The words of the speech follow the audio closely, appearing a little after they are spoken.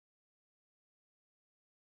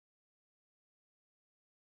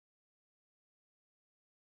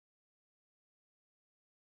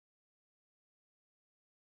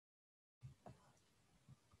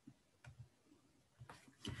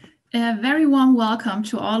A very warm welcome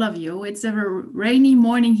to all of you. It's a rainy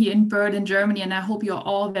morning here in Berlin, Germany, and I hope you're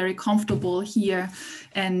all very comfortable here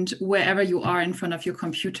and wherever you are in front of your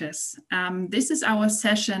computers. This is our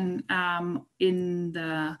session in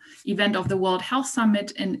the event of the World Health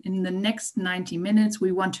Summit. In the next 90 minutes,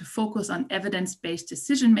 we want to focus on evidence-based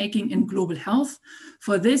decision-making in global health.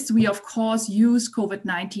 For this, we of course use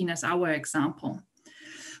COVID-19 as our example.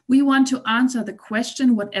 We want to answer the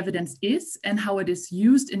question what evidence is and how it is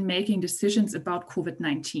used in making decisions about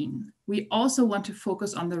COVID-19. We also want to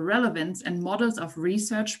focus on the relevance and models of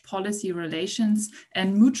research, policy relations,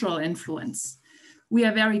 and mutual influence. We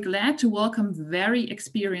are very glad to welcome very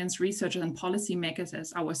experienced researchers and policymakers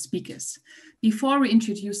as our speakers. Before we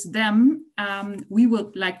introduce them, we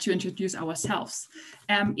would like to introduce ourselves.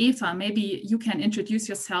 Eva, maybe you can introduce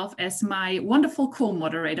yourself as my wonderful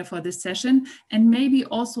co-moderator for this session, and maybe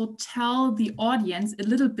also tell the audience a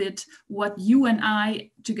little bit what you and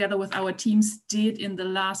I, together with our teams, did in the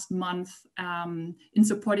last month in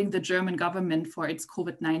supporting the German government for its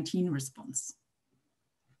COVID-19 response.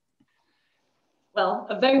 Well,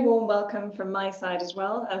 a very warm welcome from my side as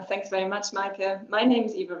well. Thanks very much, Maike. My name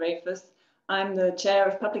is Eva Rehfuss. I'm the Chair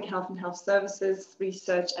of Public Health and Health Services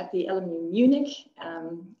Research at the LMU Munich.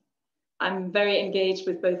 I'm very engaged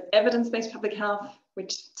with both evidence-based public health,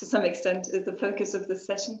 which to some extent is the focus of this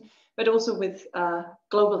session, but also with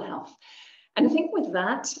global health. And I think with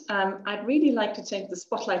that, I'd really like to change the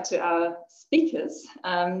spotlight to our speakers.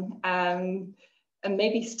 And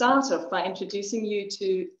maybe start off by introducing you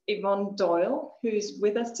to Yvonne Doyle, who's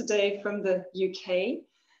with us today from the UK.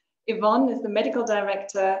 Yvonne is the Medical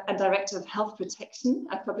Director and Director of Health Protection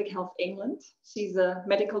at Public Health England. She's a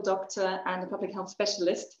medical doctor and a public health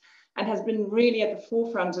specialist and has been really at the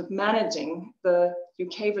forefront of managing the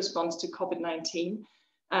UK response to COVID-19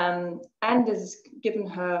 and has given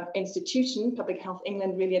her institution, Public Health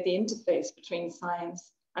England, really at the interface between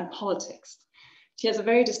science and politics. She has a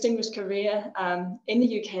very distinguished career in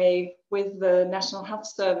the UK with the National Health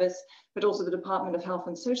Service, but also the Department of Health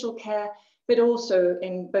and Social Care, but also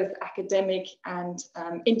in both academic and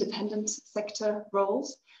independent sector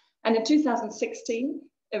roles. And in 2016,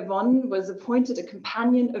 Yvonne was appointed a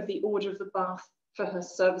Companion of the Order of the Bath for her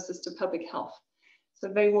services to public health.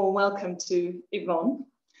 So a very warm welcome to Yvonne.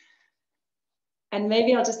 And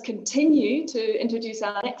maybe I'll just continue to introduce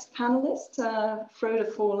our next panelist,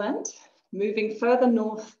 Frode Forland. Moving further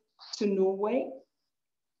north to Norway.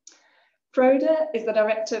 Frode is the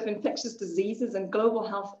Director of Infectious Diseases and Global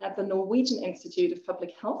Health at the Norwegian Institute of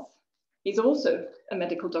Public Health. He's also a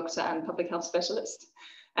medical doctor and public health specialist,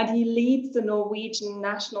 and he leads the Norwegian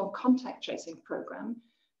National Contact Tracing Program.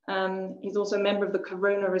 He's also a member of the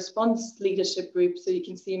Corona Response Leadership Group, so you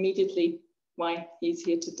can see immediately why he's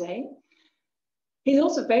here today. He's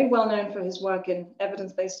also very well known for his work in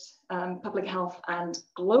evidence-based public health and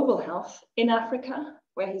global health in Africa,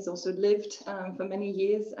 where he's also lived for many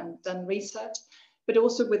years and done research, but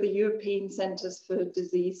also with the European Centers for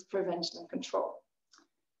Disease Prevention and Control.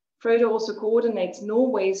 Frode also coordinates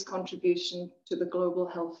Norway's contribution to the global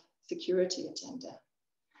health security agenda.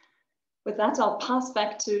 With that, I'll pass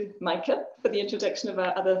back to Maike for the introduction of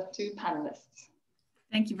our other two panelists.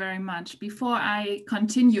 Thank you very much. Before I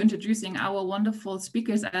continue introducing our wonderful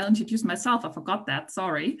speakers, I'll introduce myself. I forgot that,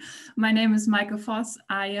 sorry. My name is Maike Voss.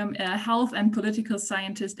 I am a health and political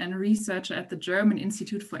scientist and researcher at the German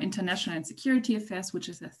Institute for International and Security Affairs, which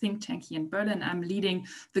is a think tank here in Berlin. I'm leading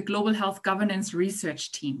the Global Health Governance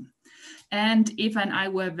Research team. And Eva and I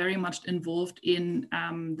were very much involved in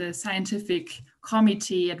the scientific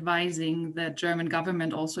committee advising the German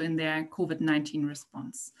government also in their COVID-19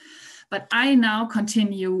 response. But I now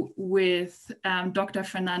continue with Dr.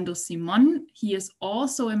 Fernando Simon. He is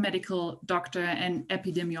also a medical doctor and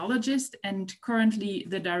epidemiologist and currently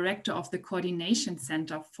the director of the Coordination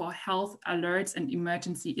Center for Health Alerts and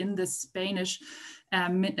Emergency in the Spanish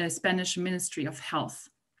Ministry of Health.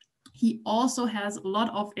 He also has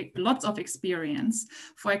lots of experience,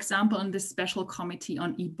 for example, in the special committee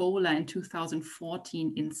on Ebola in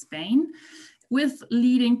 2014 in Spain, with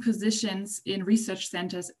leading positions in research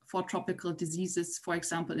centers for tropical diseases, for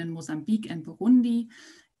example, in Mozambique and Burundi.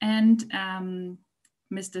 And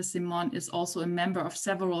Mr. Simon is also a member of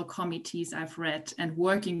several committees I've read and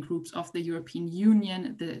working groups of the European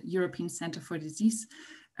Union, the European Center for Disease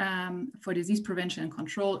Prevention and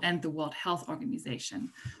Control, and the World Health Organization.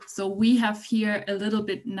 So we have here a little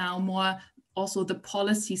bit now more also the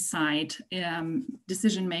policy side,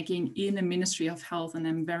 decision-making in a Ministry of Health, and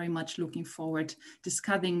I'm very much looking forward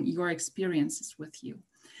discussing your experiences with you.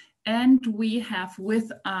 And we have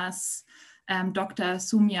with us Dr.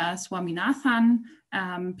 Soumya Swaminathan,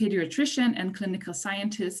 pediatrician and clinical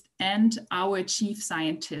scientist, and our chief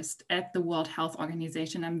scientist at the World Health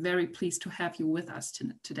Organization. I'm very pleased to have you with us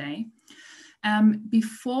today.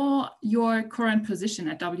 Before your current position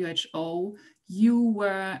at WHO, you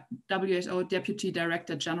were WHO Deputy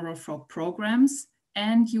Director General for Programs,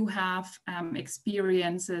 and you have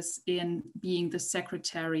experiences in being the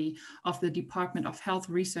Secretary of the Department of Health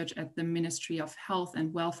Research at the Ministry of Health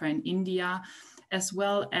and Welfare in India, as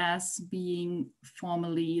well as being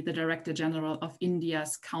formerly the Director General of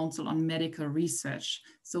India's Council on Medical Research.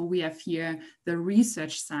 So we have here the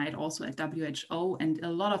research side also at WHO, and a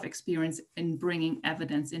lot of experience in bringing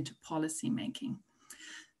evidence into policy making.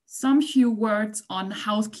 Some few words on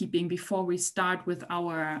housekeeping before we start with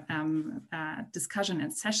our discussion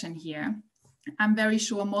and session here. I'm very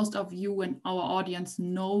sure most of you in our audience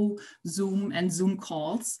know Zoom and Zoom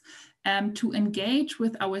calls. To engage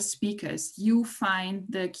with our speakers, you find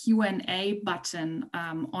the Q&A button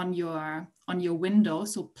on your window.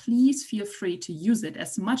 So please feel free to use it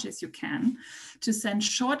as much as you can to send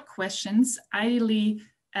short questions, ideally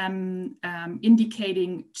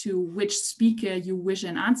indicating to which speaker you wish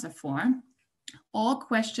an answer for. All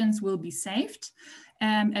questions will be saved,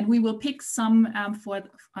 and we will pick some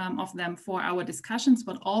of them for our discussions,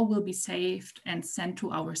 but all will be saved and sent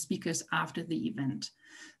to our speakers after the event.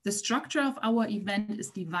 The structure of our event is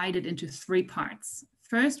divided into 3 parts.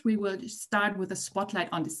 First, we will start with a spotlight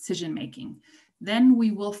on decision making. Then we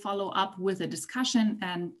will follow up with a discussion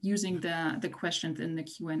and using the questions in the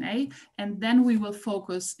Q&A. And then we will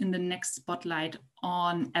focus in the next spotlight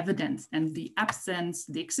on evidence and the absence,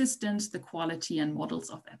 the existence, the quality and models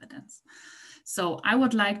of evidence. So I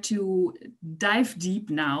would like to dive deep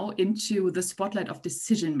now into the spotlight of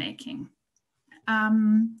decision making.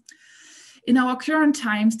 In our current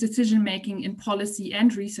times, decision-making in policy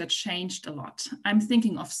and research changed a lot. I'm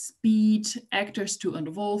thinking of speed, actors to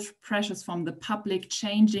involve, pressures from the public,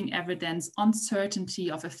 changing evidence, uncertainty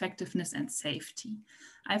of effectiveness and safety.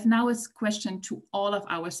 I have now a question to all of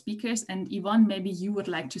our speakers, and Yvonne, maybe you would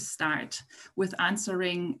like to start with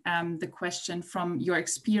answering the question from your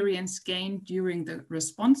experience gained during the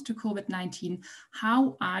response to COVID-19.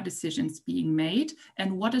 How are decisions being made,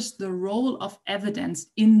 and what is the role of evidence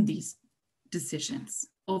in these decisions?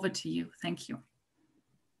 Over to you. Thank you.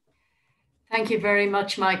 Thank you very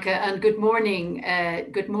much, Micah, and good morning.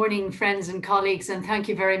 Good morning, friends and colleagues, and thank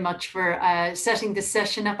you very much for setting this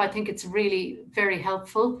session up. I think it's really very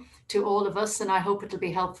helpful to all of us, and I hope it'll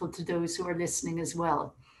be helpful to those who are listening as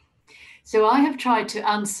well. So I have tried to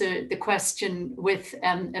answer the question with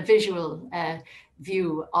a visual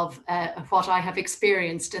view of what I have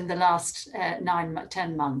experienced in the last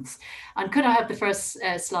 10 months. And could I have the first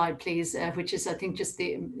slide, please, which is, I think, just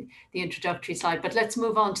the introductory slide. But let's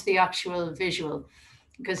move on to the actual visual,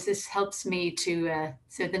 because this helps me to,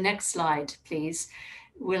 so the next slide, please,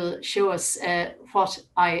 will show us what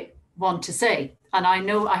I want to say. And I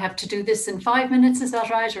know I have to do this in 5 minutes, is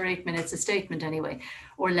that right? Or 8 minutes, a statement anyway,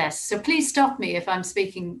 or less. So please stop me if I'm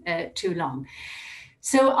speaking too long.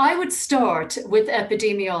 So I would start with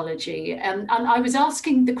epidemiology, and I was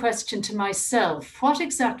asking the question to myself, what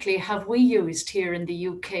exactly have we used here in the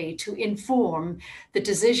UK to inform the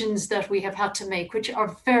decisions that we have had to make, which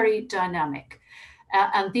are very dynamic?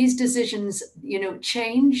 And these decisions,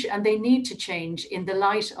 change, and they need to change in the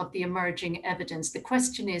light of the emerging evidence. The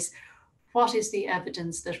question is, what is the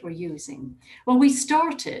evidence that we're using? Well, we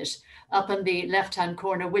started up in the left-hand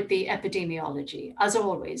corner with the epidemiology, as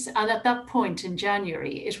always. And at that point in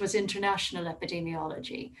January, it was international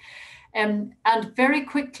epidemiology. And very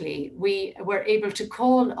quickly, we were able to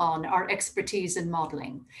call on our expertise in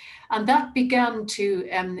modeling. And that began to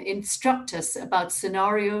instruct us about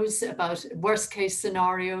scenarios, about worst case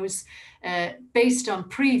scenarios, based on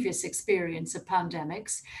previous experience of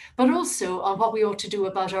pandemics, but also on what we ought to do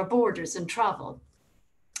about our borders and travel,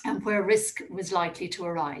 and where risk was likely to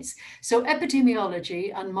arise. So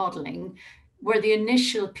epidemiology and modeling were the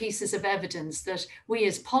initial pieces of evidence that we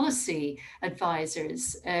as policy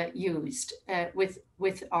advisors used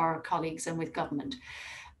with our colleagues and with government.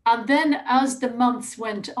 And then as the months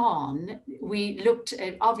went on, we looked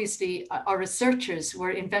at, obviously, our researchers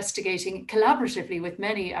were investigating collaboratively with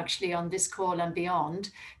many actually on this call and beyond,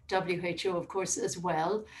 WHO, of course, as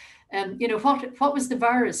well. What was the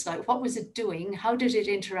virus like? What was it doing? How did it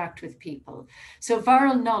interact with people? So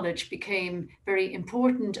viral knowledge became very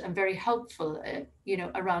important and very helpful,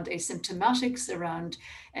 around asymptomatics, around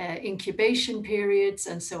incubation periods,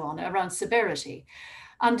 and so on, around severity.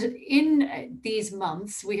 And in these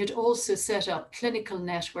months, we had also set up clinical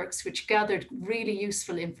networks, which gathered really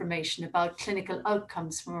useful information about clinical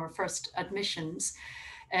outcomes from our first admissions.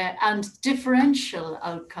 and differential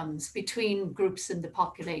outcomes between groups in the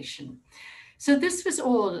population. So this was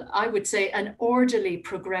all, I would say, an orderly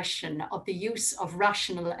progression of the use of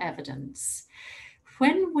rational evidence.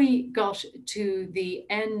 When we got to the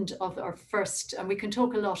end of our first, and we can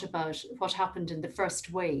talk a lot about what happened in the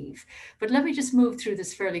first wave, but let me just move through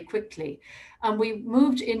this fairly quickly. And we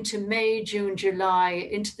moved into May, June, July,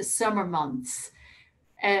 into the summer months,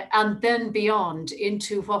 and then beyond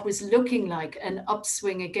into what was looking like an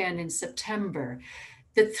upswing again in September.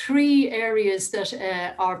 The three areas that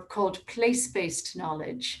are called place-based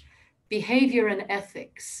knowledge, behavior and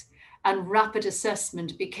ethics, and rapid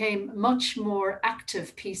assessment became much more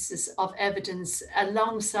active pieces of evidence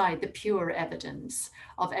alongside the pure evidence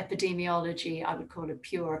of epidemiology, I would call it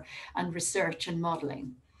pure, and research and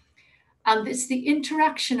modeling. And it's the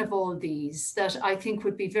interaction of all these that I think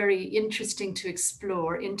would be very interesting to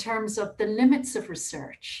explore in terms of the limits of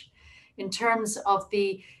research, in terms of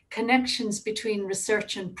the connections between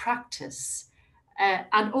research and practice,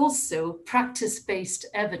 and also practice-based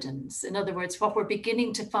evidence. In other words, what we're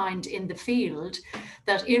beginning to find in the field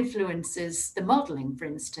that influences the modeling, for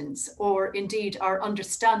instance, or indeed our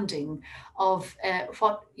understanding of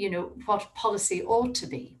what policy ought to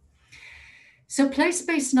be. So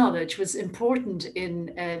place-based knowledge was important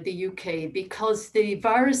in the UK because the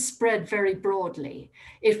virus spread very broadly.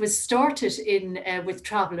 It was started with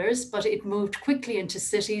travellers, but it moved quickly into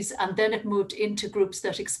cities, and then it moved into groups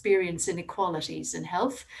that experience inequalities in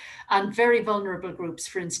health and very vulnerable groups,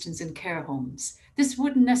 for instance, in care homes. This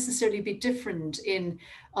wouldn't necessarily be different in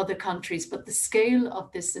other countries, but the scale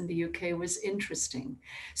of this in the UK was interesting.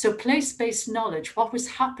 So place-based knowledge, what was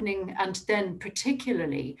happening, and then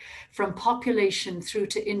particularly from population through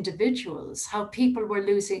to individuals, how people were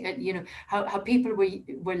losing, how people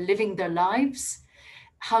were living their lives,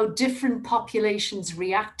 how different populations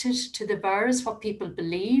reacted to the virus, what people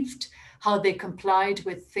believed, how they complied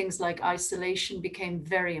with things like isolation became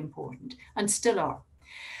very important, and still are.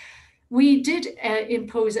 We did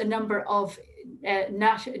impose a number of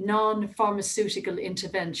non-pharmaceutical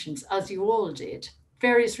interventions, as you all did,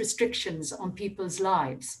 various restrictions on people's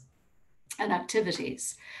lives and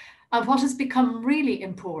activities. And what has become really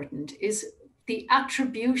important is the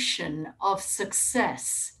attribution of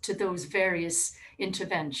success to those various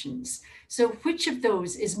interventions. So which of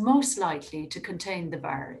those is most likely to contain the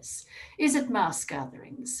virus? Is it mass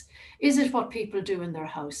gatherings? Is it what people do in their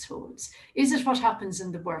households? Is it what happens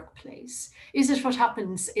in the workplace? Is it what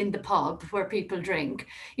happens in the pub where people drink?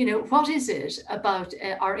 What is it about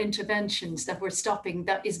our interventions that we're stopping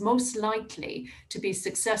that is most likely to be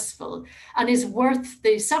successful and is worth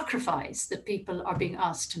the sacrifice that people are being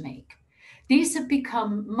asked to make? These have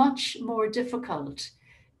become much more difficult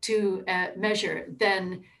to measure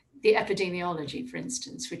than the epidemiology, for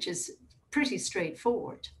instance, which is pretty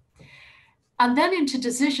straightforward. And then into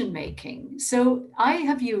decision making. So I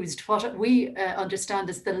have used what we understand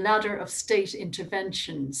as the ladder of state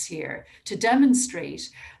interventions here to demonstrate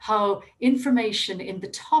how information in the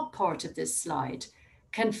top part of this slide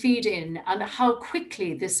can feed in and how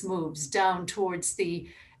quickly this moves down towards the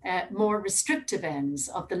more restrictive ends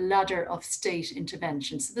of the ladder of state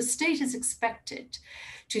intervention. So the state is expected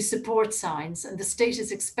to support science, and the state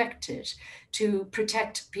is expected to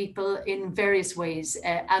protect people in various ways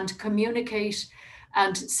and communicate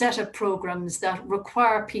and set up programs that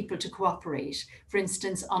require people to cooperate, for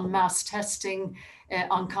instance, on mass testing,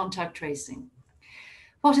 on contact tracing.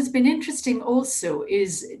 What has been interesting also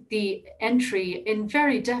is the entry in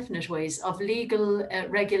very definite ways of legal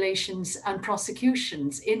regulations and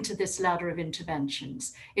prosecutions into this ladder of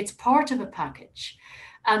interventions. It's part of a package,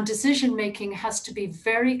 and decision-making has to be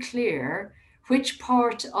very clear which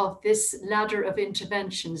part of this ladder of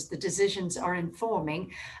interventions the decisions are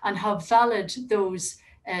informing and how valid those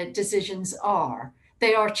decisions are.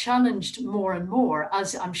 They are challenged more and more,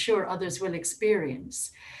 as I'm sure others will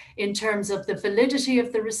experience, in terms of the validity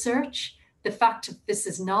of the research, the fact that this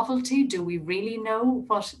is novelty. Do we really know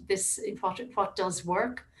what does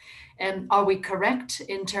work? Are we correct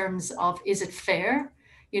in terms of, is it fair?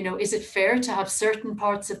 Is it fair to have certain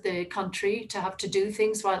parts of the country to have to do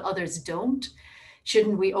things while others don't?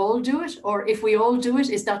 Shouldn't we all do it? Or if we all do it,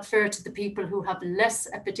 is that fair to the people who have less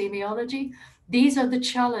epidemiology? These are the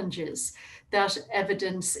challenges that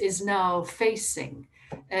evidence is now facing.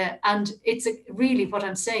 And it's really what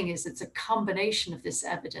I'm saying is it's a combination of this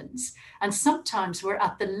evidence. And sometimes we're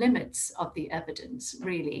at the limits of the evidence,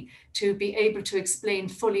 really, to be able to explain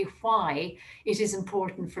fully why it is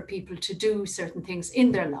important for people to do certain things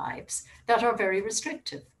in their lives that are very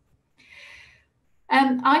restrictive.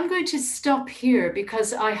 I'm going to stop here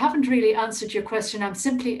because I haven't really answered your question. I'm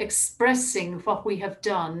simply expressing what we have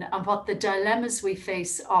done and what the dilemmas we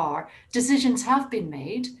face are. Decisions have been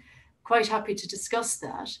made. Quite happy to discuss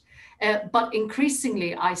that. But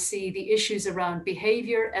increasingly, I see the issues around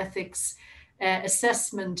behavior, ethics,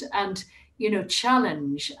 assessment, and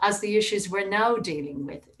challenge as the issues we're now dealing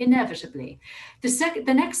with, inevitably.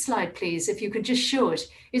 The next slide, please, if you could just show it,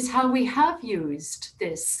 is how we have used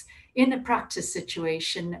this in a practice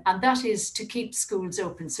situation, and that is to keep schools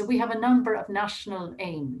open. So we have a number of national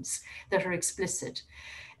aims that are explicit.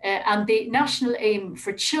 And the national aim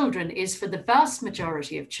for children is for the vast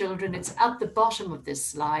majority of children, it's at the bottom of this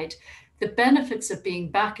slide, the benefits of being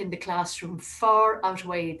back in the classroom far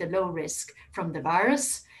outweigh the low risk from the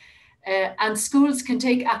virus, and schools can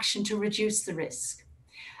take action to reduce the risk.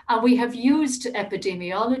 And we have used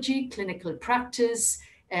epidemiology, clinical practice,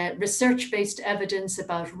 research-based evidence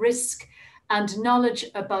about risk, and knowledge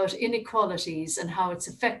about inequalities and how it's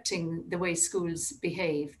affecting the way schools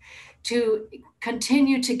behave to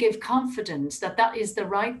continue to give confidence that that is the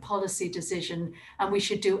right policy decision, and we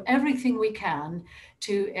should do everything we can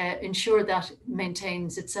to ensure that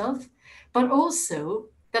maintains itself, but also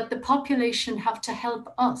that the population have to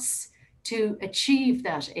help us to achieve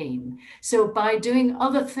that aim. So by doing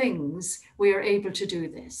other things, we are able to do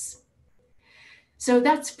this. So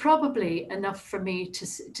that's probably enough for me to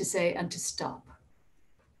say and to stop.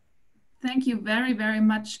 Thank you very, very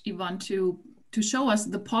much, Yvonne, to show us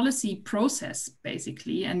the policy process,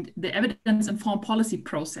 basically, and the evidence-informed policy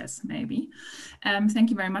process, maybe.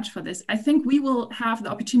 Thank you very much for this. I think we will have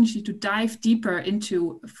the opportunity to dive deeper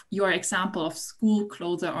into your example of school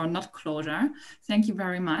closure or not closure. Thank you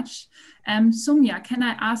very much. Soumya, can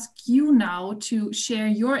I ask you now to share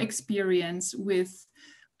your experience with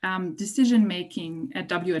decision-making at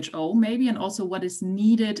WHO, maybe, and also what is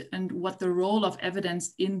needed and what the role of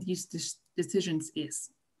evidence in these decisions is?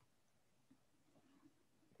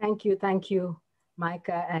 Thank you,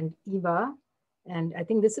 Micah and Eva. And I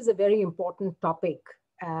think this is a very important topic.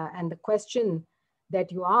 And the question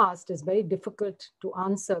that you asked is very difficult to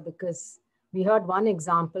answer because we heard one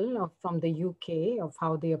example from the UK of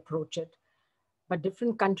how they approach it, but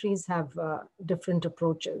different countries have different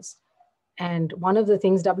approaches. And one of the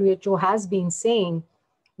things WHO has been saying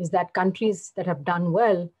is that countries that have done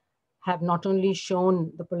well have not only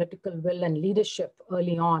shown the political will and leadership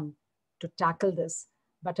early on to tackle this,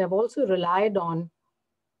 but have also relied on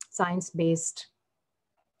science-based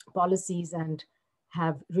policies and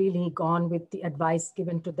have really gone with the advice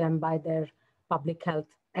given to them by their public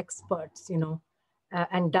health experts,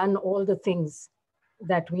 and done all the things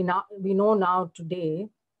that we know now today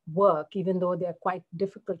work, even though they're quite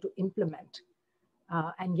difficult to implement.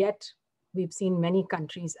 And yet we've seen many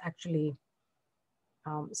countries actually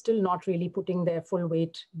still not really putting their full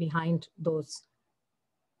weight behind those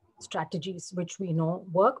strategies, which we know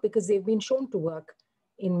work because they've been shown to work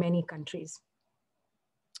in many countries.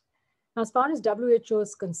 Now, as far as WHO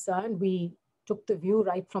is concerned, we took the view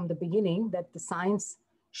right from the beginning that the science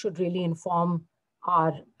should really inform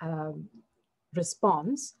our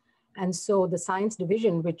response. And so the science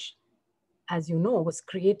division, which, as you know, was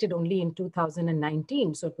created only in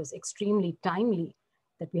 2019, so it was extremely timely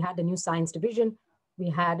that we had a new science division. We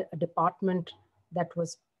had a department that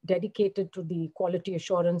was dedicated to the quality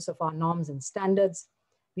assurance of our norms and standards.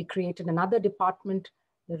 We created another department,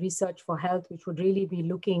 the Research for Health, which would really be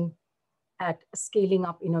looking at scaling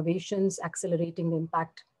up innovations, accelerating the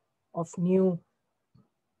impact of new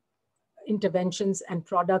interventions and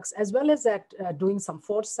products, as well as at doing some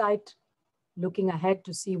foresight, looking ahead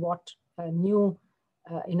to see what new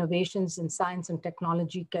innovations in science and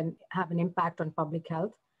technology can have an impact on public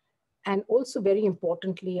health. And also very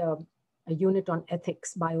importantly, a unit on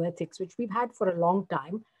ethics, bioethics, which we've had for a long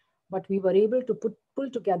time, but we were able to pull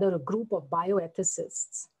together a group of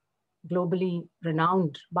bioethicists, globally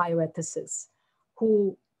renowned bioethicists,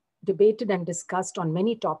 who debated and discussed on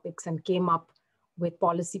many topics and came up with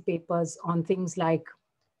policy papers on things like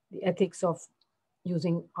the ethics of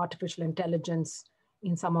using artificial intelligence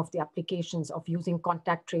in some of the applications of using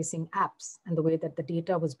contact tracing apps and the way that the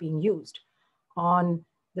data was being used, on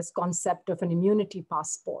this concept of an immunity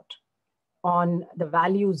passport, on the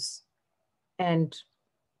values and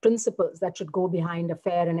principles that should go behind a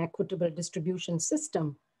fair and equitable distribution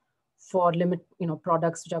system for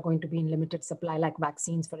products which are going to be in limited supply, like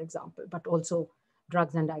vaccines, for example, but also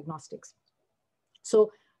drugs and diagnostics.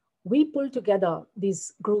 So we pulled together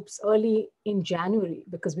these groups early in January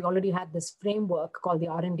because we already had this framework called the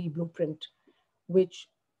R&D Blueprint, which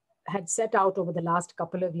had set out over the last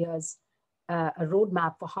couple of years a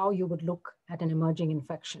roadmap for how you would look at an emerging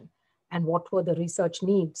infection. and what were the research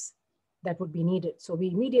needs that would be needed. So we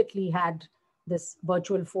immediately had this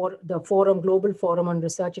virtual Global Forum on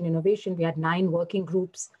Research and Innovation. We had 9 working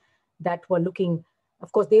groups that were looking,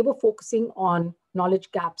 of course, they were focusing on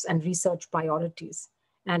knowledge gaps and research priorities.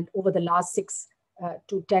 And over the last 6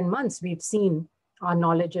 to 10 months, we've seen our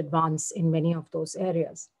knowledge advance in many of those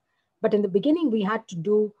areas. But in the beginning, we had to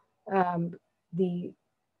do the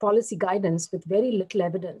policy guidance with very little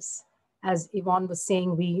evidence. As Yvonne was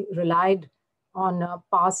saying, we relied on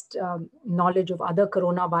past knowledge of other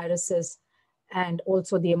coronaviruses and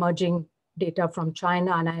also the emerging data from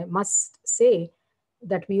China. And I must say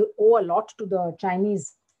that we owe a lot to the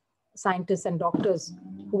Chinese scientists and doctors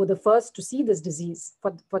who were the first to see this disease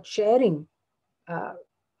for sharing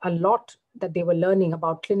a lot that they were learning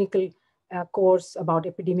about clinical course, about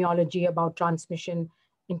epidemiology, about transmission,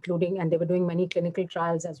 including, and they were doing many clinical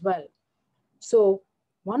trials as well. So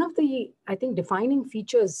one of the, I think, defining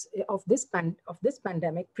features of this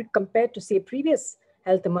pandemic compared to, say, previous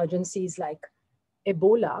health emergencies like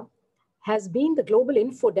Ebola has been the global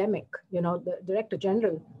infodemic. You know, the Director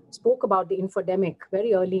General spoke about the infodemic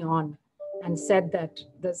very early on and said that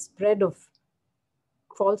the spread of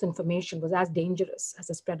false information was as dangerous as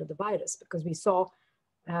the spread of the virus, because we saw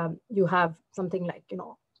you have something like, a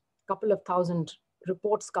couple of thousand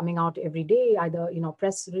reports coming out every day, either,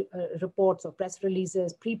 press reports or press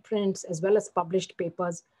releases, preprints, as well as published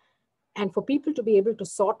papers. And for people to be able to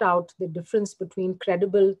sort out the difference between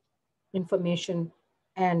credible information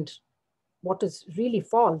and what is really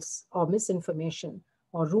false or misinformation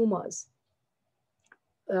or rumors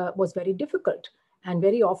was very difficult. And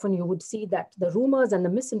very often you would see that the rumors and the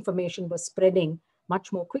misinformation was spreading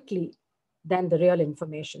much more quickly than the real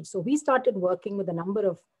information. So we started working with a number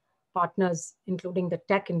of partners, including the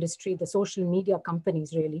tech industry, the social media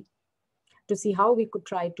companies, really, to see how we could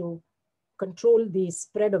try to control the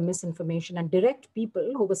spread of misinformation and direct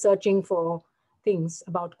people who were searching for things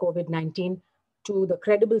about COVID-19 to the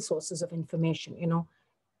credible sources of information,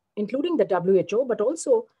 including the WHO, but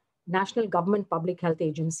also national government public health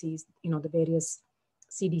agencies, the various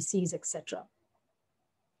CDCs, etc.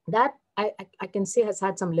 That I can say has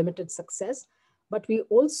had some limited success, but we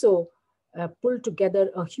also pulled together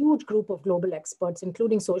a huge group of global experts,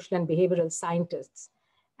 including social and behavioral scientists.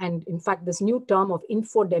 And in fact, this new term of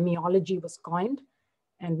infodemiology was coined,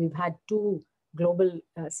 and we've had 2 global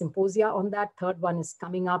symposia on that. Third one is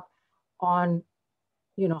coming up on,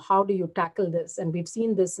 how do you tackle this? And we've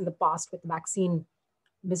seen this in the past with vaccine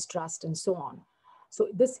mistrust and so on. So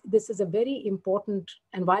this is a very important,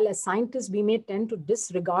 and while as scientists we may tend to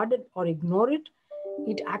disregard it or ignore it,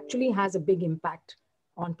 it actually has a big impact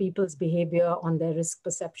on people's behavior, on their risk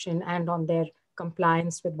perception, and on their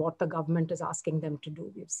compliance with what the government is asking them to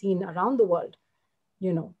do. We've seen around the world,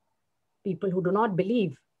 people who do not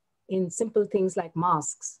believe in simple things like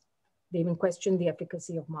masks. They even question the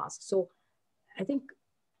efficacy of masks. So I think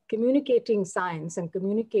communicating science and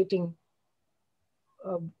communicating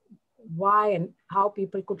why and how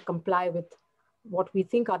people could comply with what we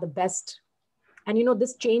think are the best. And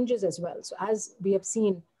this changes as well. So as we have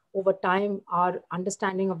seen over time, our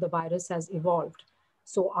understanding of the virus has evolved.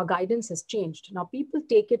 So our guidance has changed. Now people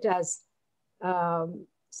take it as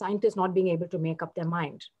scientists not being able to make up their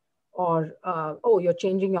mind, or, oh, you're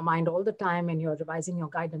changing your mind all the time and you're revising your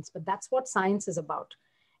guidance. But that's what science is about.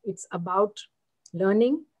 It's about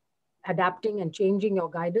learning, adapting, and changing your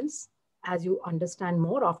guidance as you understand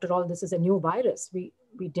more. After all, this is a new virus. We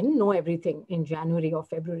didn't know everything in January or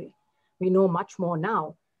February. We know much more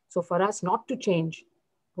now. So for us not to change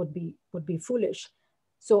would be foolish.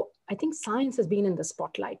 So I think science has been in the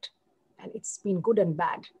spotlight, and it's been good and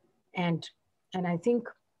bad. And I think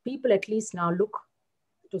people at least now look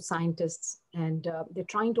to scientists, and they're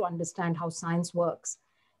trying to understand how science works.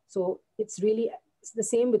 So it's the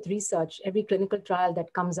same with research. Every clinical trial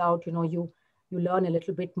that comes out, you learn a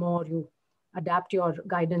little bit more, you adapt your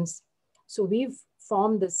guidance. So we've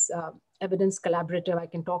formed this evidence collaborative, I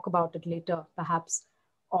can talk about it later perhaps,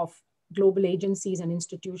 of global agencies and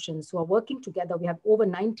institutions who are working together. We have over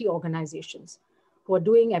 90 organizations who are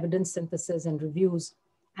doing evidence synthesis and reviews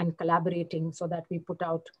and collaborating so that we put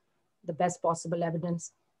out the best possible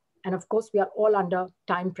evidence. And of course, we are all under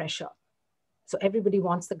time pressure. So everybody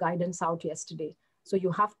wants the guidance out yesterday. So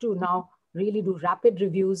you have to now really do rapid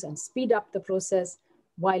reviews and speed up the process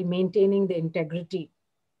while maintaining the integrity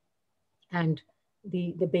and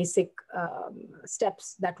the basic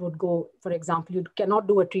steps that would go. For example, you cannot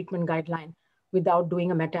do a treatment guideline without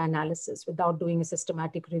doing a meta-analysis, without doing a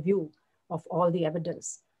systematic review of all the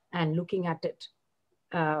evidence and looking at it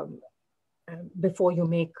before you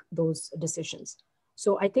make those decisions.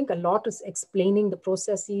 So I think a lot is explaining the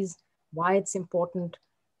processes, why it's important,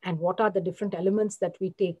 and what are the different elements that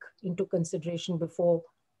we take into consideration before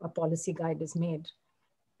a policy guide is made.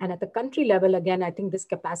 And at the country level, again, I think this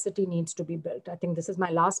capacity needs to be built. I think this is my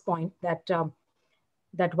last point, that,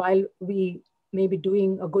 that while we may be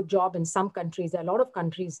doing a good job in some countries, there are a lot of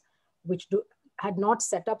countries which had not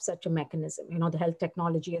set up such a mechanism, you know, the health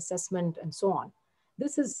technology assessment and so on.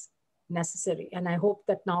 This is necessary. And I hope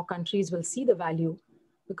that now countries will see the value,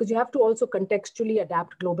 because you have to also contextually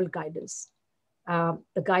adapt global guidance.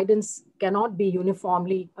 The guidance cannot be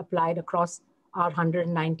uniformly applied across our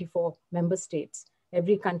 194 member states.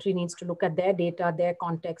 Every country needs to look at their data, their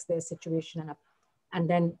context, their situation, and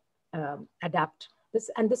then adapt.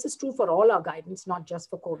 And this is true for all our guidance, not just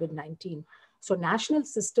for COVID-19. So national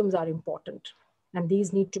systems are important, and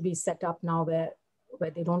these need to be set up now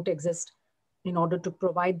where they don't exist, in order to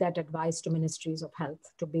provide that advice to ministries of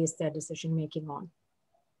health to base their decision-making on.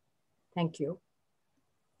 Thank you.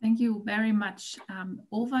 Thank you very much.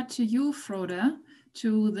 Over to you, Frode,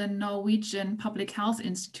 to the Norwegian Public Health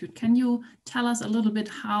Institute. Can you tell us a little bit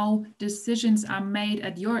how decisions are made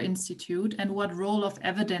at your institute and what role of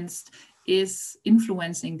evidence is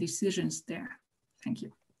influencing decisions there? Thank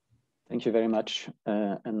you. Thank you very much,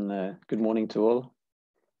 and good morning to all.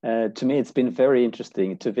 To me, it's been very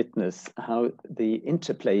interesting to witness how the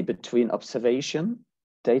interplay between observation,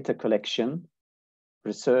 data collection,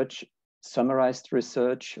 research, summarized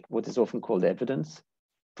research, what is often called evidence,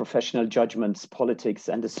 professional judgments, politics,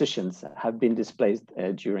 and decisions have been displayed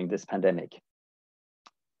during this pandemic.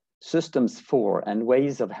 Systems for and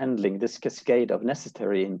ways of handling this cascade of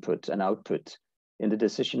necessary input and output in the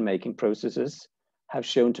decision-making processes have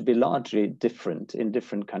shown to be largely different in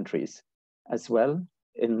different countries, as well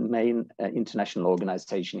in main international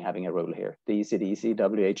organizations having a role here, the ECDC,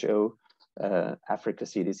 WHO, Africa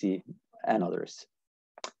CDC, and others.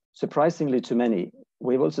 Surprisingly to many,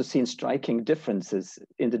 we've also seen striking differences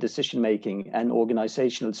in the decision-making and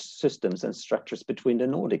organizational systems and structures between the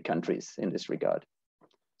Nordic countries in this regard.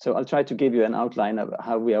 So I'll try to give you an outline of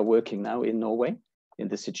how we are working now in Norway in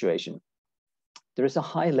this situation. There is a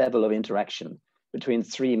high level of interaction between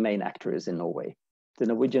three main actors in Norway: the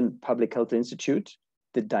Norwegian Public Health Institute,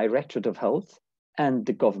 the Directorate of Health, and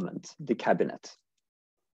the government, the cabinet.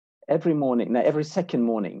 Every morning, every second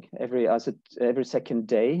morning, every second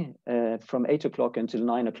day, from 8 o'clock until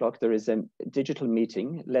 9 o'clock, there is a digital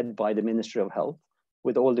meeting led by the Ministry of Health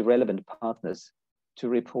with all the relevant partners to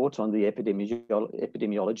report on the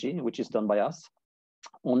epidemiology, which is done by us,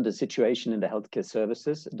 on the situation in the healthcare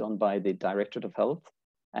services done by the Directorate of Health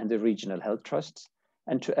and the regional health trusts,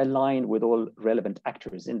 and to align with all relevant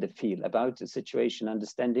actors in the field about the situation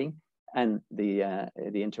understanding and the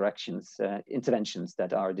interventions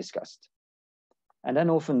that are discussed. And then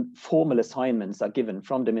often formal assignments are given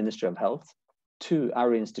from the Ministry of Health to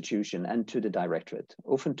our institution and to the Directorate,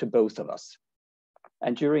 often to both of us.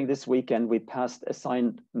 And during this weekend, we passed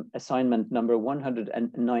assignment number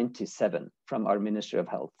 197 from our Ministry of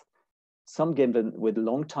Health. Some given with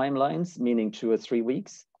long timelines, meaning 2 or 3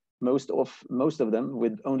 weeks, most of them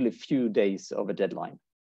with only a few days of a deadline.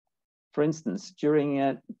 For instance,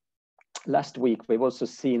 during last week, we've also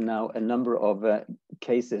seen now a number of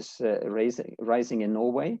cases rising in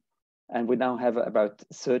Norway, and we now have about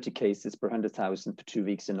 30 cases per 100,000 for 2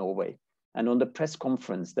 weeks in Norway. And on the press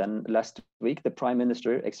conference then last week, the Prime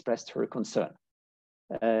Minister expressed her concern.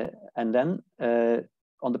 And then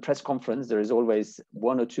on the press conference, there is always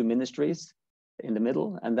 1 or 2 ministries in the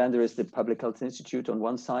middle, and then there is the Public Health Institute on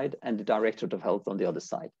one side and the Directorate of Health on the other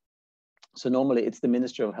side. So normally it's the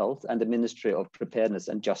Ministry of Health and the Ministry of Preparedness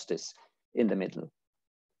and Justice in the middle.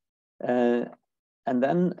 And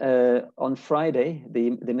then on Friday,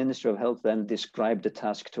 the Ministry of Health then described the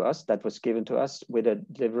task to us that was given to us with a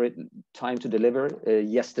time to deliver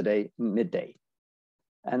yesterday midday.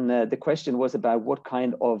 And the question was about what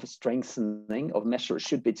kind of strengthening of measures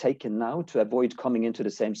should be taken now to avoid coming into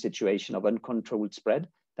the same situation of uncontrolled spread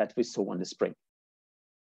that we saw in the spring.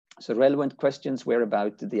 So relevant questions were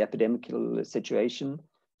about the epidemical situation,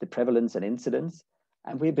 the prevalence and incidence.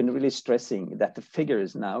 And we've been really stressing that the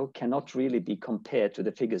figures now cannot really be compared to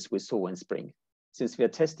the figures we saw in spring. Since we are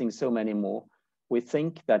testing so many more, we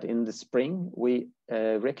think that in the spring, we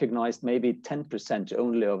recognized maybe 10%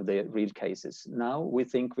 only of the real cases. Now we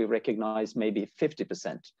think we recognize maybe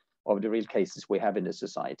 50% of the real cases we have in the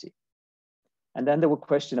society. And then there were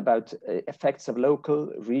questions about effects of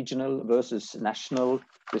local, regional versus national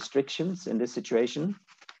restrictions in this situation,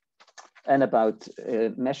 and about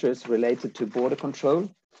measures related to border control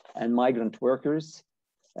and migrant workers,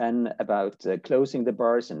 and about closing the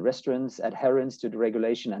bars and restaurants, adherence to the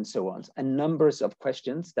regulation, and so on. And numbers of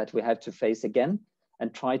questions that we had to face again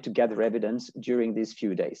and try to gather evidence during these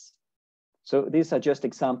few days. So these are just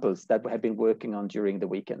examples that we have been working on during the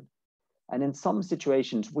weekend. And in some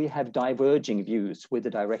situations, we have diverging views with the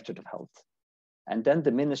Directorate of Health. And then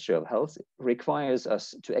the Ministry of Health requires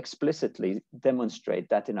us to explicitly demonstrate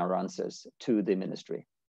that in our answers to the ministry.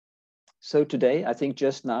 So today, I think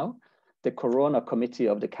just now, the Corona Committee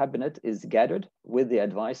of the Cabinet is gathered with the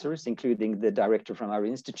advisors, including the director from our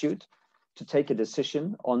institute, to take a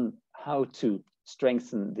decision on how to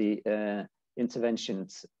strengthen the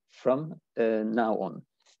interventions from now on.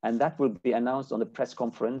 And that will be announced on the press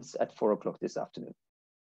conference at 4 o'clock this afternoon.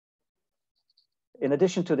 In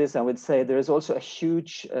addition to this, I would say there is also a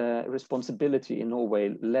huge responsibility in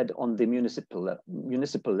Norway led on the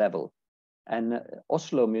municipal level. And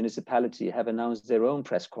Oslo municipality have announced their own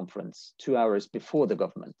press conference 2 hours before the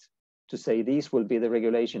government to say these will be the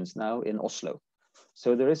regulations now in Oslo.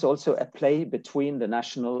 So there is also a play between the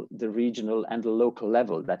national, the regional, and the local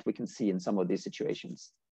level that we can see in some of these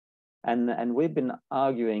situations. And we've been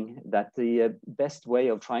arguing that the best way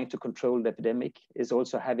of trying to control the epidemic is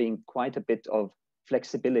also having quite a bit of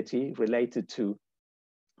flexibility related to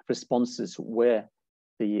responses where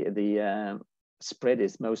the spread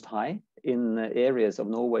is most high. In areas of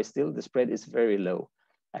Norway still, the spread is very low.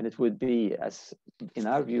 And it would be, as in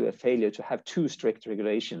our view, a failure to have too strict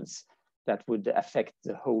regulations that would affect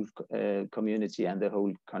the whole community and the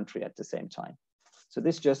whole country at the same time. So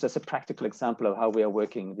this just as a practical example of how we are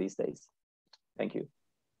working these days. Thank you.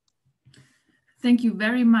 Thank you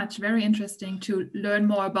very much. Very interesting to learn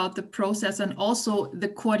more about the process and also the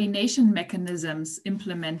coordination mechanisms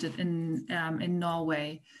implemented in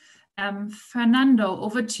Norway. Fernando,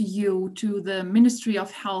 over to you, to the Ministry of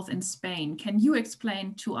Health in Spain. Can you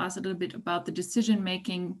explain to us a little bit about the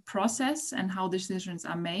decision-making process and how decisions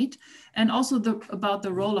are made, and also about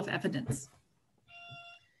the role of evidence?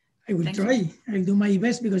 I will try. I'll do my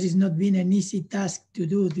best because it's not been an easy task to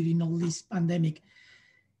do during all this pandemic.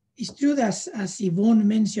 It's true that, as Yvonne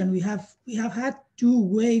mentioned, we have had 2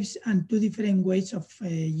 waves and 2 different ways of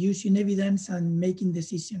using evidence and making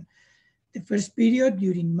decisions. The first period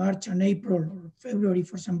during March and April or February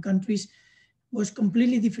for some countries was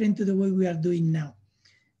completely different to the way we are doing now.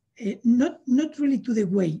 Not really to the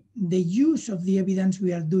way, the use of the evidence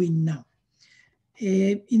we are doing now.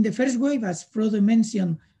 In the first wave, as Frode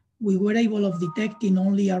mentioned, we were able of detecting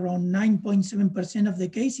only around 9.7% of the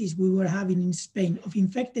cases we were having in Spain of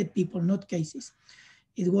infected people, not cases.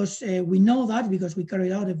 It was, we know that because we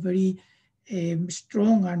carried out a very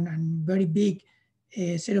strong and very big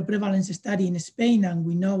seroprevalence study in Spain, and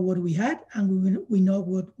we know what we had and we know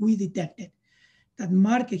what we detected. That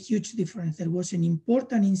marked a huge difference. There was an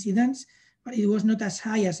important incidence, but it was not as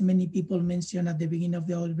high as many people mentioned at the beginning of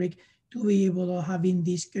the outbreak to be able to having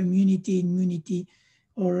this community immunity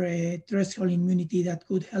or threshold immunity that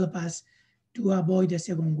could help us to avoid a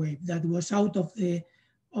second wave. That was out of the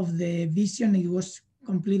vision. It was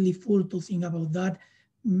completely full to think about that,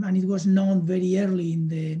 and it was known very early in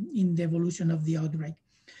the evolution of the outbreak.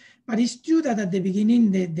 But it's true that at the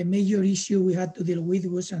beginning, the major issue we had to deal with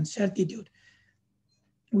was uncertainty.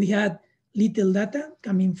 We had little data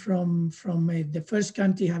coming from the first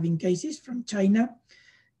country having cases, from China.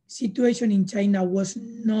 Situation in China was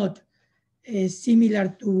not similar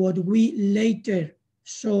to what we later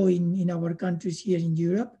saw in our countries here in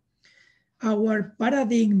Europe. Our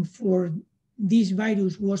paradigm for this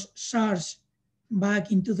virus was SARS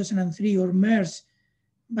back in 2003 or MERS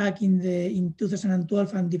back in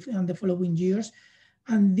 2012 and the following years.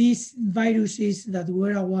 And these viruses that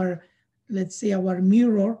were our, let's say, our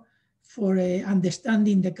mirror for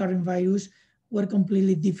understanding the current virus were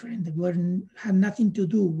completely different. They had nothing to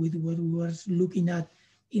do with what we were looking at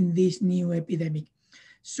in this new epidemic.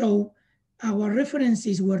 So our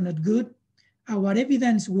references were not good. Our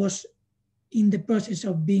evidence was in the process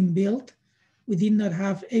of being built. We did not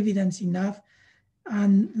have evidence enough.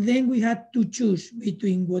 And then we had to choose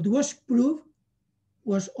between what was proved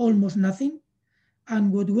was almost nothing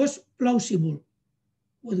and what was plausible,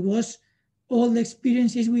 what was all the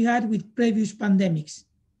experiences we had with previous pandemics,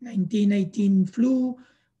 1918 flu,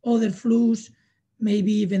 other flus,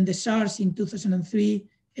 maybe even the SARS in 2003,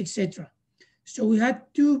 etc. So we had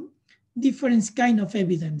 2 different kinds of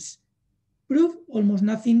evidence. Proof, almost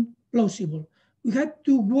nothing, plausible. We had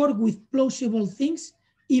to work with plausible things,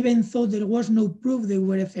 even though there was no proof they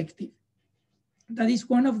were effective. That is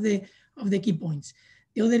one of the key points.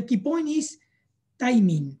 The other key point is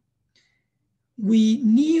timing. We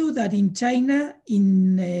knew that in China,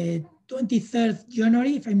 in 23rd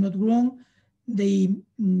January, if I'm not wrong, they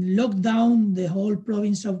locked down the whole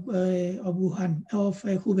province of Wuhan, of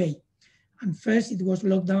Hubei. And first it was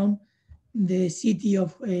locked down the city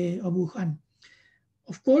of Wuhan.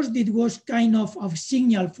 Of course, it was kind of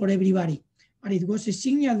signal for everybody, but it was a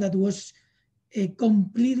signal that was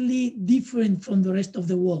completely different from the rest of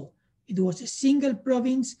the world. It was a single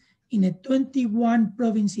province in a 21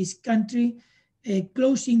 provinces country,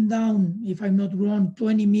 closing down, if I'm not wrong,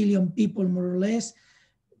 20 million people more or less,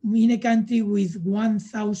 in a country with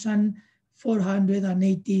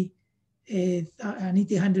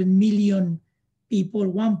 1,480 million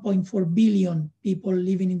people, 1.4 billion people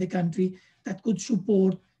living in the country that could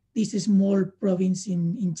support this small province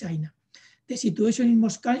in China. The situation in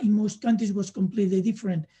most countries was completely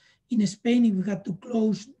different. In Spain, we had to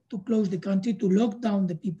close the country, to lock down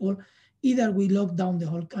the people. Either we locked down the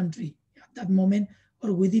whole country at that moment,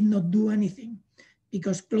 or we did not do anything,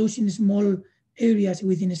 because closing small areas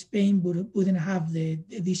within Spain wouldn't have the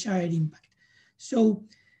desired impact. So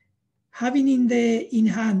having in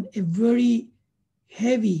hand a very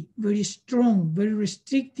heavy, very strong, very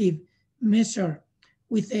restrictive measure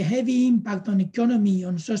with a heavy impact on economy,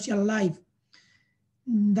 on social life,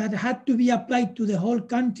 that had to be applied to the whole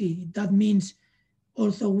country. That means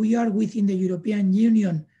also we are within the European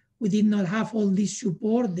Union. We did not have all this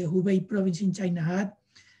support the Hubei province in China had.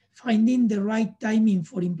 Finding the right timing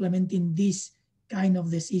for implementing this kind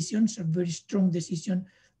of decisions, a very strong decision,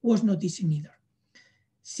 was not easy neither.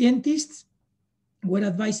 Scientists were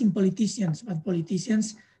advising politicians, but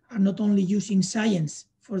politicians are not only using science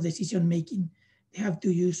for decision making. They have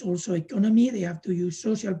to use also economy, they have to use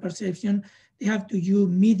social perception, they have to use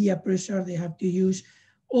media pressure, they have to use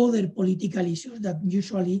other political issues that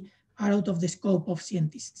usually are out of the scope of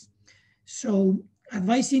scientists. So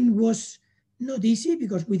advising was not easy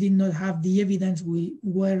because we did not have the evidence we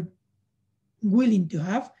were willing to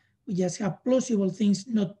have. We just have plausible things,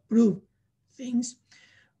 not proved things.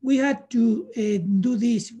 We had to do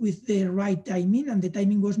this with the right timing, and the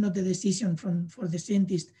timing was not a decision for the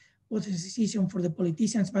scientists, was a decision for the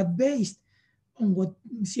politicians, but based on what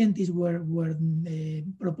scientists were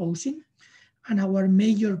proposing. And our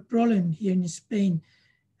major problem here in Spain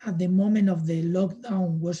at the moment of the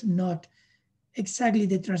lockdown was not exactly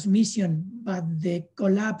the transmission, but the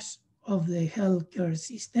collapse of the healthcare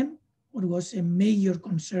system, what was a major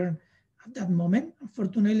concern at that moment.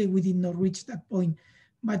 Unfortunately, we did not reach that point,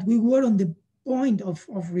 but we were on the point of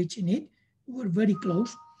reaching it. We were very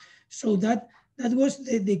close. So that was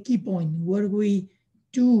the key point. Were we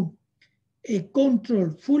to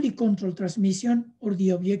fully control transmission, or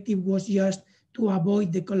the objective was just to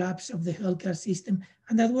avoid the collapse of the healthcare system?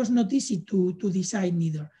 And that was not easy to decide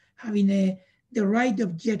neither. Having the right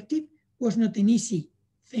objective was not an easy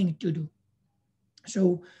thing to do.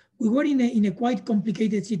 So we were in a quite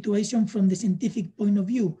complicated situation from the scientific point of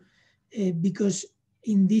view, because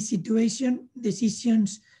in this situation,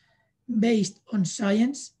 decisions based on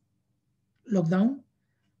science, lockdown,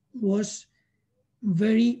 was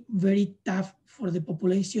very, very tough for the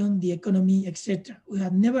population, the economy, etc. We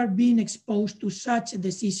had never been exposed to such a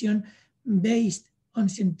decision based on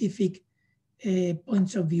scientific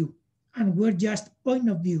points of view. And we're just point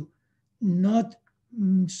of view, not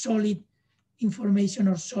solid information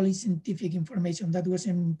or solid scientific information. That was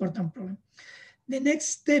an important problem. The next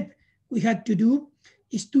step we had to do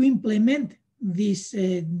is to implement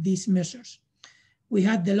these measures. We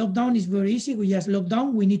had the lockdown is very easy. We just lock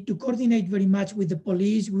down. We need to coordinate very much with the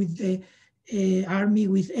police, with the army,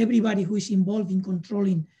 with everybody who is involved in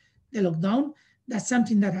controlling the lockdown. That's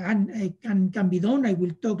something that can be done. I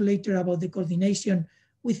will talk later about the coordination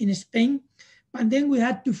within Spain. And then we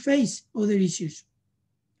had to face other issues.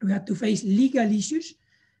 We had to face legal issues.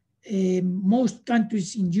 Most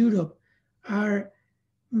countries in Europe are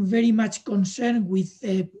very much concerned with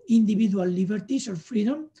individual liberties or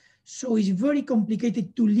freedom. So it's very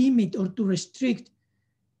complicated to limit or to restrict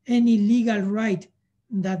any legal right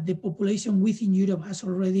that the population within Europe has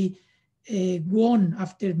already won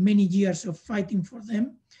after many years of fighting for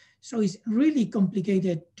them. So it's really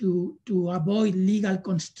complicated to avoid legal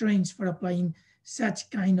constraints for applying such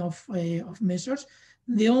kind of measures.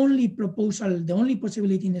 The only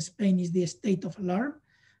possibility in Spain is the state of alarm,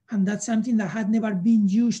 and that's something that had never been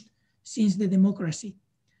used since the democracy.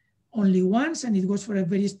 Only once, and it was for a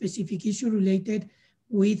very specific issue related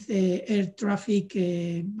with air traffic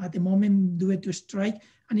at the moment due to a strike,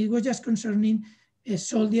 and it was just concerning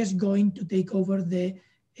soldiers going to take over the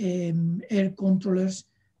air controllers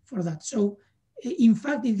for that. So in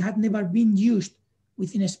fact, it had never been used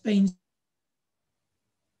within Spain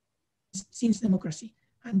since democracy.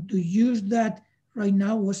 And to use that right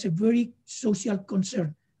now was a very social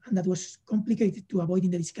concern, and that was complicated to avoid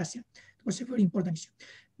in the discussion. It was a very important issue.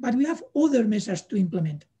 But we have other measures to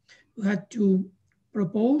implement. We had to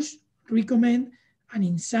propose recommend, and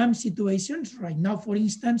in some situations, right now, for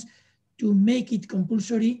instance, to make it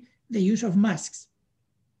compulsory, the use of masks.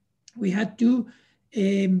 We had to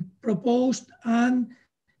propose and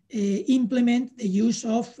implement the use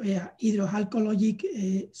of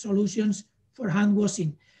hydroalcoholic solutions for hand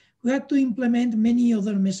washing. We had to implement many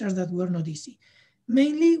other measures that were not easy,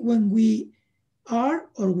 mainly when we are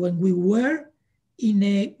or when we were in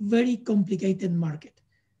a very complicated market.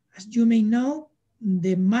 As you may know,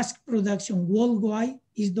 the mask production worldwide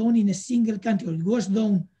is done in a single country, or it was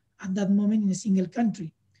done at that moment in a single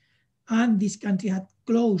country. And this country had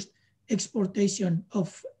closed exportation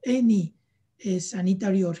of any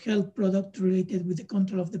sanitary or health product related with the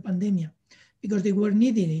control of the pandemic because they were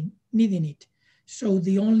needing it. So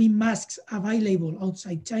the only masks available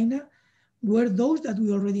outside China were those that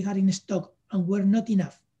we already had in stock and were not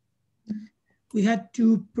enough. We had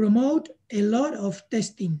to promote a lot of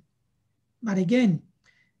testing. But again,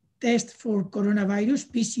 tests for coronavirus,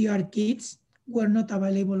 PCR kits, were not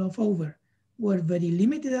available all over. Were very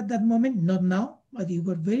limited at that moment, not now, but they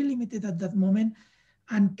were very limited at that moment.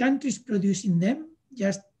 And countries producing them,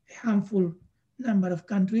 just a handful number of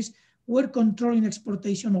countries, were controlling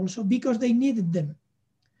exportation also because they needed them.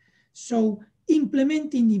 So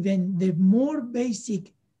implementing even the more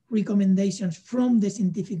basic recommendations from the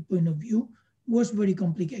scientific point of view was very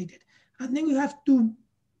complicated. And then we have to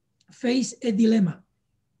face a dilemma.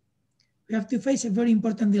 We have to face a very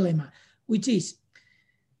important dilemma, which is,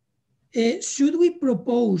 should we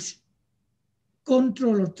propose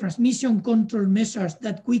control or transmission control measures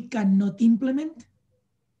that we cannot implement?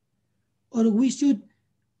 Or we should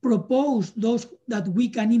propose those that we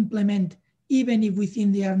can implement even if we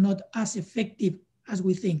think they are not as effective as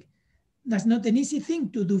we think? That's not an easy thing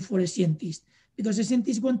to do for a scientist, because a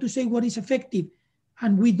scientist wants to say what is effective,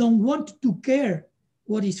 and we don't want to care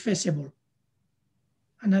what is feasible.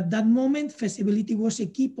 And at that moment, feasibility was a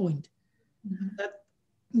key point. That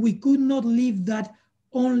we could not leave that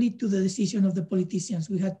only to the decision of the politicians.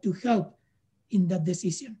 We had to help in that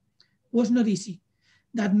decision. It was not easy.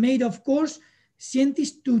 That made, of course,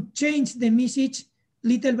 scientists to change the message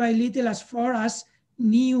little by little as far as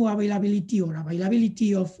new availability or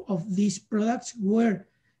availability of these products were,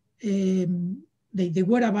 they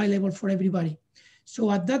were available for everybody.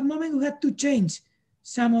 So at that moment, we had to change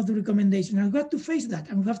some of the recommendations, and we had to face that,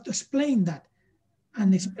 and we have to explain that.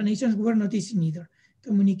 And explanations were not easy either.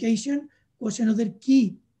 Communication was another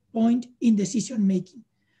key point in decision making.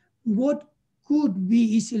 What could be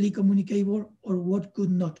easily communicable or what could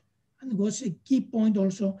not? And was a key point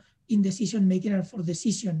also in decision making and for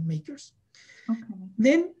decision makers. Okay.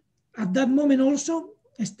 Then at that moment also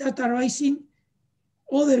start arising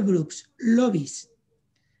other groups, lobbies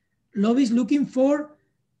looking for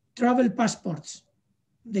travel passports,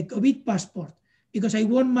 the COVID passport, because I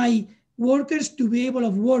want my workers to be able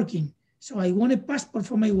of working. So I want a passport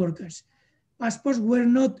for my workers. Passports were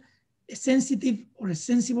not a sensitive or a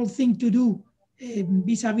sensible thing to do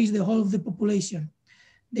vis-a-vis the whole of the population.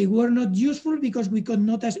 They were not useful because we could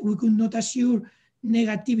not assure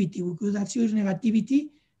negativity. We could assure negativity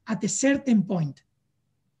at a certain point,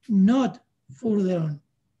 not further on.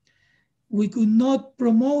 We could not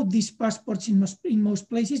promote these passports in most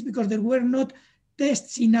places because there were not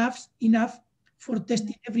tests enough for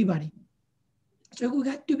testing everybody. So we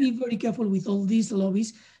had to be very careful with all these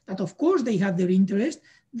lobbies that, of course, they have their interest,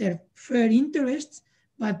 their fair interests,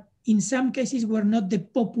 but in some cases were not the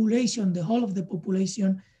population, the whole of the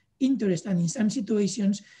population interest. And in some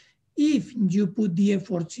situations, if you put the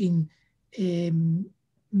efforts in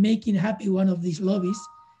making happy one of these lobbies,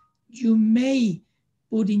 you may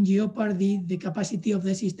put in jeopardy the capacity of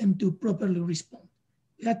the system to properly respond.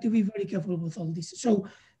 We had to be very careful with all this. So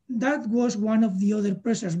that was one of the other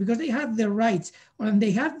pressures, because they have their rights and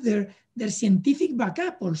they have their scientific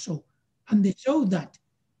backup also, and they showed that.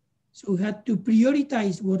 So we had to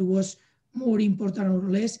prioritize what was more important or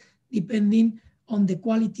less, depending on the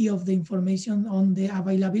quality of the information, on the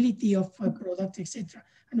availability of products, etc.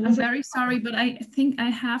 I'm very sorry, but I think I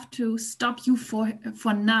have to stop you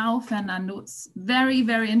for now, Fernando. It's very,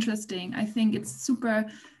 very interesting. I think it's super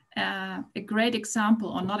a great example,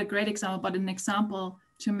 or not a great example, but an example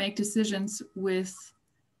to make decisions with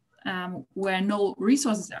where no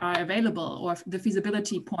resources are available, or the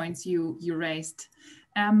feasibility points you raised.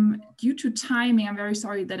 Due to timing, I'm very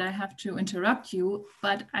sorry that I have to interrupt you,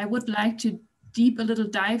 but I would like to deep a little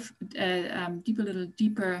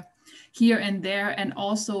deeper here and there. And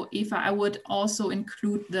also, if I would also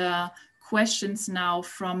include the questions now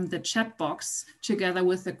from the chat box together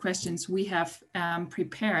with the questions we have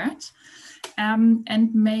prepared.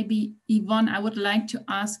 And maybe, Yvonne, I would like to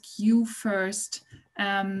ask you first,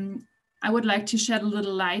 I would like to shed a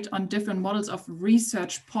little light on different models of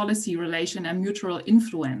research policy relation and mutual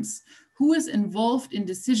influence. Who is involved in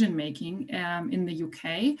decision-making in the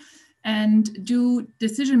UK? And do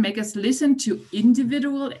decision makers listen to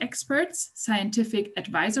individual experts, scientific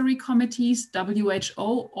advisory committees,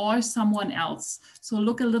 WHO, or someone else? So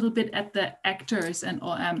look a little bit at the actors and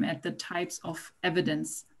at the types of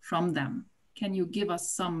evidence from them. Can you give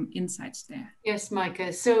us some insights there? Yes,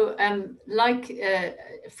 Maike. So like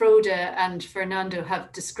Frode and Fernando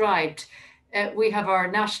have described, we have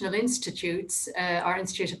our national institutes, our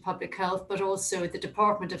Institute of Public Health, but also the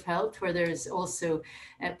Department of Health, where there's also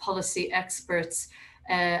policy experts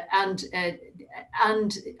and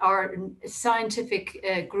our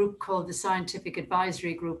scientific group called the Scientific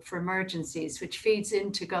Advisory Group for Emergencies, which feeds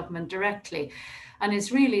into government directly and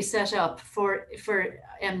is really set up for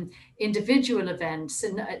individual events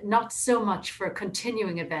and not so much for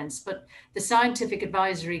continuing events, but the Scientific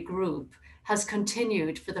Advisory Group has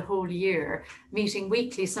continued for the whole year, meeting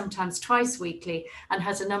weekly, sometimes twice weekly, and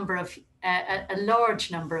has a number of a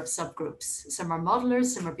large number of subgroups. Some are modelers,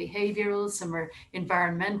 some are behavioral, some are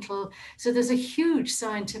environmental. So there's a huge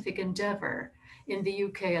scientific endeavor in the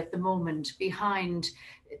UK at the moment behind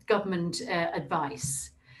government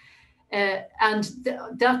advice. And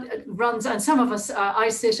that runs, and some of us, I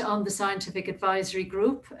sit on the Scientific Advisory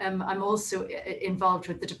Group. I'm also involved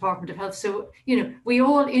with the Department of Health. So, you know, we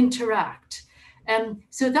all interact.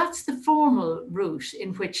 So that's the formal route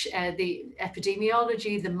in which the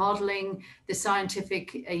epidemiology, the modeling, the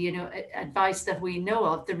scientific, advice that we know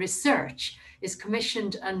of, the research is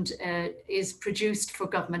commissioned and is produced for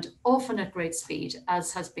government, often at great speed,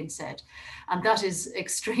 as has been said. And that is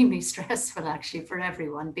extremely stressful, actually, for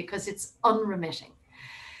everyone, because it's unremitting.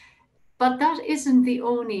 But that isn't the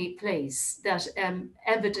only place that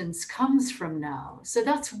evidence comes from now. So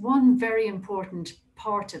that's one very important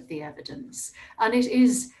part of the evidence. And it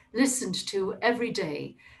is listened to every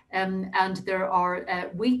day. And there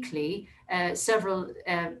are weekly several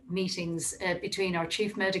meetings between our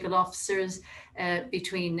chief medical officers,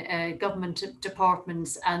 between government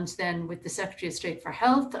departments, and then with the Secretary of State for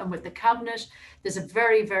Health and with the Cabinet. There's a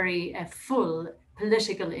very, very full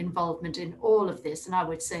political involvement in all of this. And I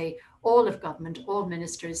would say all of government, all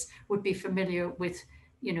ministers would be familiar with,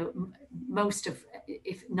 you know, most of,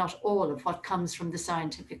 if not all of what comes from the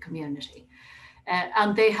scientific community.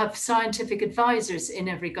 And they have scientific advisors in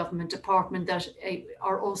every government department that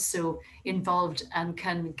are also involved and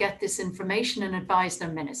can get this information and advise their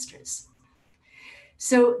ministers.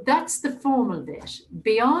 So that's the formal bit.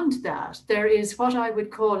 Beyond that, there is what I would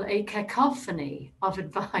call a cacophony of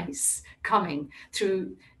advice coming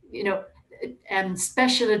through, you know,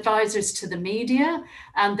 special advisors to the media.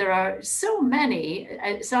 And there are so many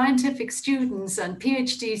scientific students and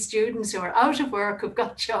PhD students who are out of work, who've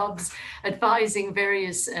got jobs advising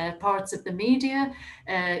various parts of the media,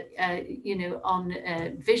 you know, on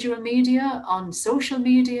visual media, on social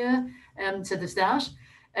media. So there's that.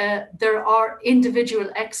 There are individual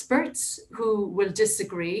experts who will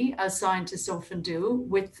disagree, as scientists often do,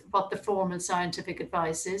 with what the formal scientific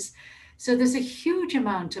advice is. So there's a huge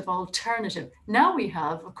amount of alternative. Now we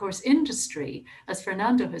have, of course, industry, as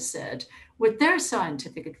Fernando has said, with their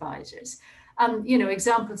scientific advisors. And, you know,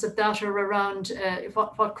 examples of that are around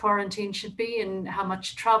what quarantine should be and how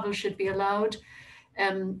much travel should be allowed,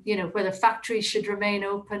 you know, whether factories should remain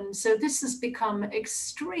open. So this has become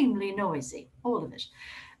extremely noisy, all of it.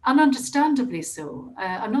 And understandably so.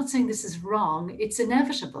 I'm not saying this is wrong, it's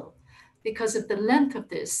inevitable, because of the length of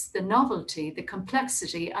this, the novelty, the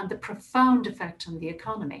complexity, and the profound effect on the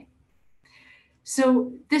economy.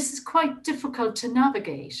 So this is quite difficult to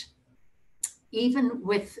navigate, even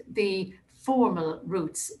with the formal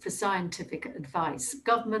routes for scientific advice.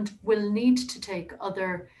 Government will need to take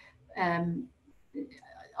other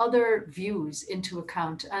views into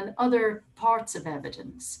account and other parts of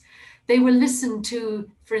evidence. They will listen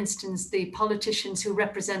to, for instance, the politicians who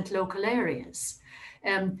represent local areas.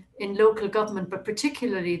 In local government, but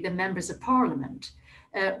particularly the members of parliament,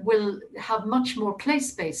 will have much more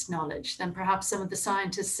place-based knowledge than perhaps some of the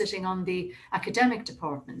scientists sitting on the academic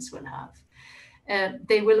departments will have.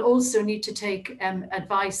 They will also need to take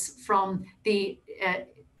advice from the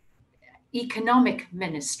economic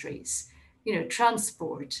ministries, you know,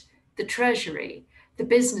 transport, the treasury, the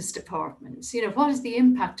business departments. You know, what is the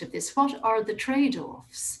impact of this? What are the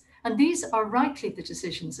trade-offs? And these are rightly the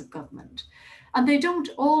decisions of government. And they don't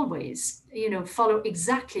always, you know, follow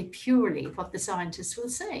exactly purely what the scientists will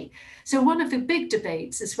say. So one of the big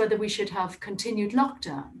debates is whether we should have continued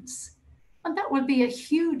lockdowns. And that will be a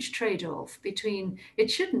huge trade-off between, it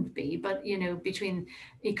shouldn't be, but, you know, between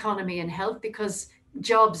economy and health, because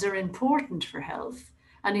jobs are important for health,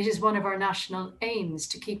 and it is one of our national aims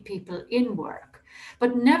to keep people in work.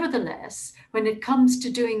 But nevertheless, when it comes to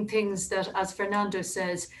doing things that, as Fernando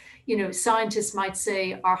says, you know, scientists might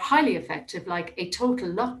say are highly effective, like a total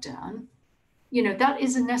lockdown, you know, that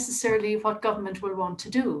isn't necessarily what government will want to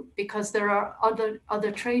do, because there are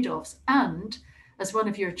other trade-offs. And as one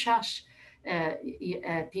of your chat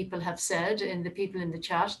people have said, and the people in the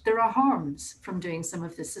chat, there are harms from doing some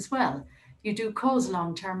of this as well. You do cause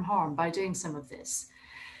long-term harm by doing some of this.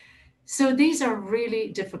 So these are really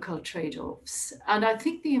difficult trade-offs. And I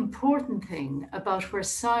think the important thing about where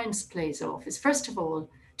science plays off is, first of all,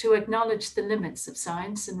 to acknowledge the limits of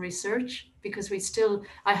science and research, because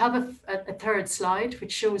I have a third slide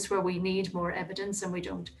which shows where we need more evidence and we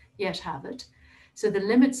don't yet have it. So the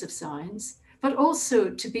limits of science, but also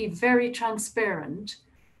to be very transparent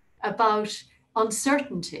about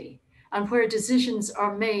uncertainty and where decisions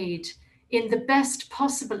are made in the best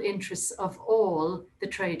possible interests of all the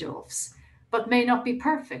trade-offs, but may not be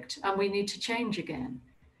perfect and we need to change again.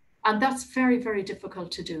 And that's very, very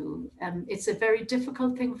difficult to do. It's a very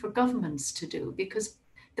difficult thing for governments to do, because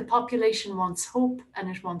the population wants hope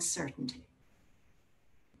and it wants certainty.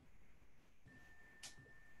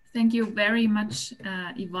 Thank you very much,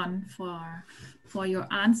 Yvonne, for your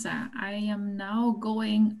answer. I am now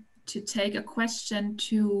going to take a question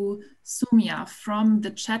to Soumya from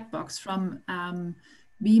the chat box from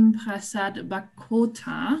Bhim Prasad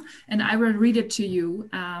Bakota, and I will read it to you.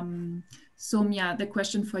 Soumya, the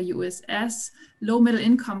question for you is, as low middle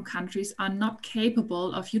income countries are not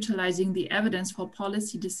capable of utilizing the evidence for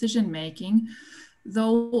policy decision making,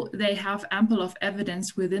 though they have ample of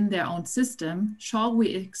evidence within their own system, shall we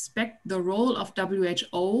expect the role of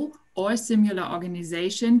WHO or similar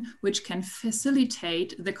organization which can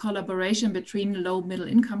facilitate the collaboration between low middle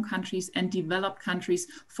income countries and developed countries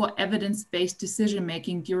for evidence-based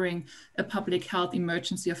decision-making during a public health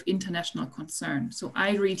emergency of international concern? So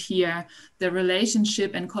I read here the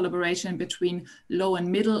relationship and collaboration between low and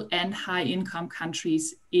middle and high income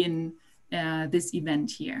countries in this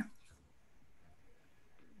event here.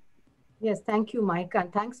 Yes, thank you, Micah,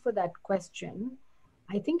 and thanks for that question.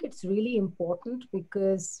 I think it's really important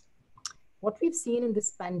because what we've seen in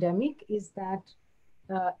this pandemic is that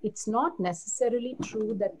it's not necessarily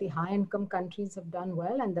true that the high-income countries have done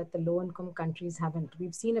well and that the low-income countries haven't.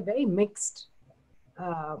 We've seen a very mixed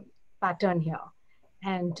pattern here.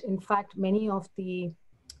 And in fact, many of the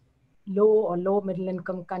low or low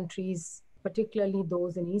middle-income countries, particularly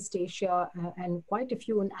those in East Asia and quite a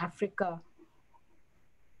few in Africa,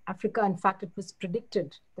 in fact, it was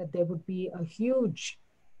predicted that there would be a huge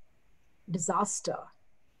disaster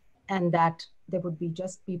and that there would be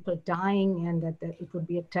just people dying and that it would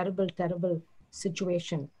be a terrible, terrible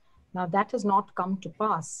situation. Now, that has not come to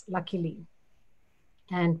pass, luckily.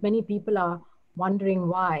 And many people are wondering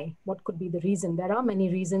why, what could be the reason. There are many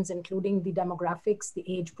reasons, including the demographics, the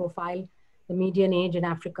age profile. The median age in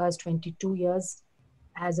Africa is 22 years,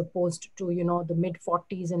 as opposed to, you know, the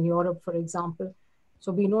mid-40s in Europe, for example.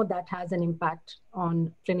 So we know that has an impact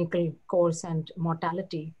on clinical course and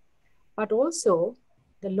mortality. But also,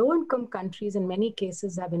 the low-income countries in many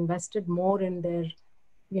cases have invested more in their,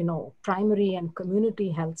 you know, primary and community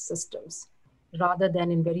health systems rather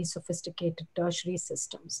than in very sophisticated tertiary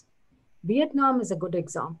systems. Vietnam is a good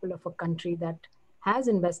example of a country that has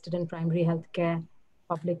invested in primary health care,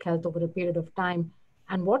 public health over a period of time.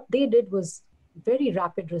 And what they did was very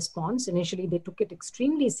rapid response. Initially, they took it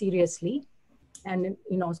extremely seriously and,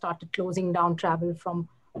 you know, started closing down travel from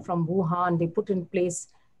Wuhan. They put in place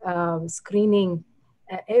screening.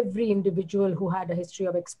 Every individual who had a history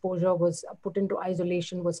of exposure was put into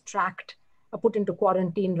isolation, was tracked, put into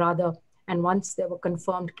quarantine rather. And once there were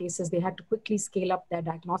confirmed cases, they had to quickly scale up their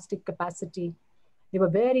diagnostic capacity. They were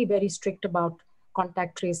very, very strict about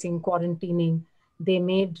contact tracing, quarantining. They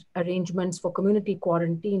made arrangements for community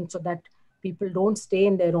quarantine so that people don't stay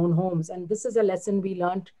in their own homes. And this is a lesson we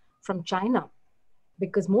learned from China,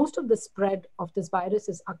 because most of the spread of this virus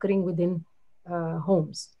is occurring within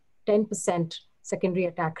homes. 10% secondary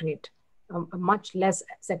attack rate, a much less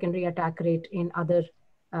secondary attack rate in other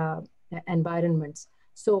environments.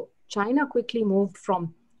 So China quickly moved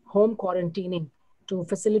from home quarantining to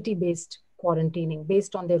facility-based quarantining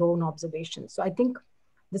based on their own observations. So I think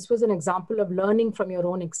this was an example of learning from your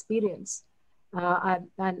own experience.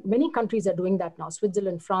 And many countries are doing that now.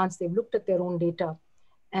 Switzerland, France, they've looked at their own data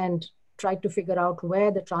and tried to figure out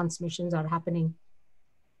where the transmissions are happening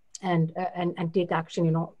and take action,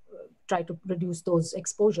 you know, try to reduce those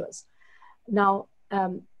exposures. Now,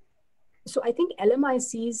 so I think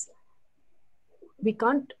LMICs, we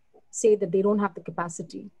can't say that they don't have the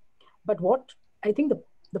capacity, but what I think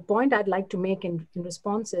the point I'd like to make in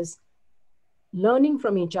response is learning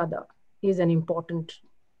from each other is an important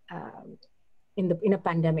in a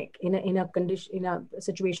pandemic, in a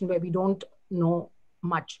situation where we don't know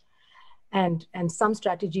much, and some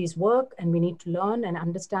strategies work, and we need to learn and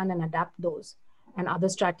understand and adapt those, and other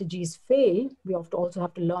strategies fail. We have to also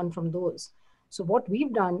have to learn from those. So what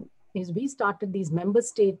we've done is we started these member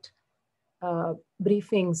state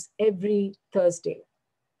briefings every Thursday,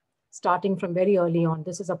 starting from very early on.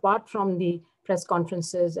 This is apart from the press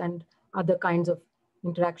conferences and other kinds of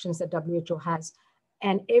interactions that WHO has.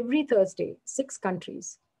 And every Thursday, 6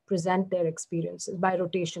 countries present their experiences by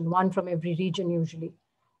rotation, 1 from every region usually.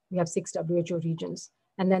 We have 6 WHO regions.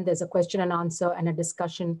 And then there's a question and answer and a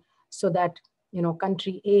discussion, so that, you know,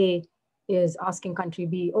 country A is asking country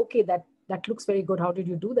B, okay, that looks very good. How did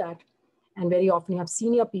you do that? And very often you have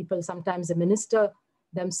senior people, sometimes the minister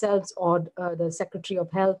themselves or the Secretary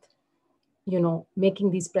of Health, you know, making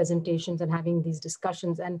these presentations and having these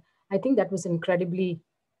discussions. And I think that was incredibly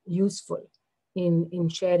useful in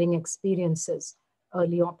sharing experiences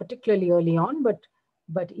early on, particularly early on,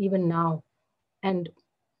 but even now. And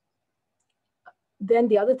then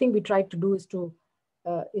the other thing we tried to do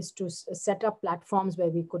is to set up platforms where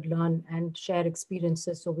we could learn and share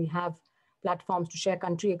experiences. So we have platforms to share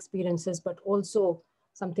country experiences, but also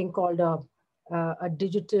something called a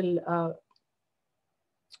digital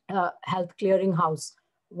health clearinghouse,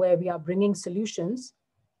 where we are bringing solutions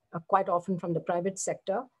quite often from the private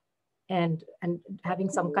sector, and having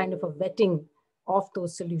some kind of a vetting of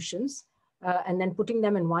those solutions, and then putting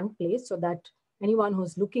them in one place, so that anyone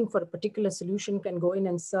who's looking for a particular solution can go in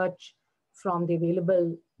and search from the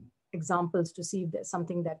available examples to see if there's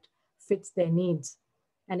something that fits their needs.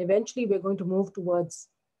 And eventually we're going to move towards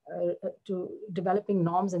to developing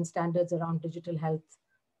norms and standards around digital health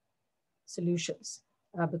solutions,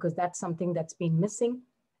 because that's something that's been missing.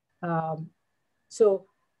 So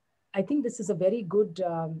I think this is a very good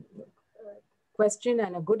question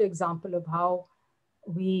and a good example of how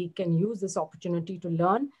we can use this opportunity to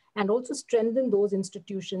learn and also strengthen those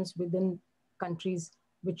institutions within countries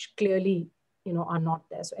which clearly, you know, are not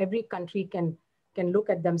there. So every country can look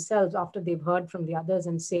at themselves after they've heard from the others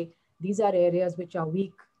and say, these are areas which are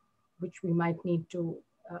weak, which we might need to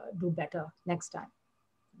do better next time.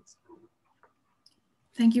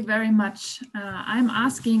 Thank you very much. I'm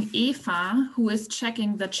asking Eva, who is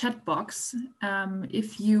checking the chat box,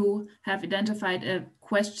 if you have identified a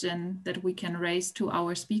question that we can raise to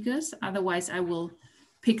our speakers. Otherwise, I will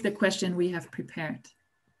pick the question we have prepared.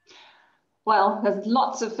 Well, there's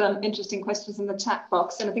lots of interesting questions in the chat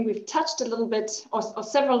box, and I think we've touched a little bit, or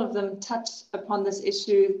several of them touched upon this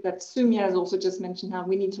issue that Sumya has also just mentioned, how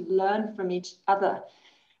we need to learn from each other.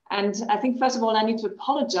 And I think, first of all, I need to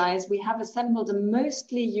apologize. We have assembled a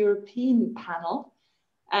mostly European panel.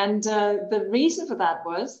 And the reason for that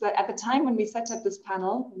was that at the time when we set up this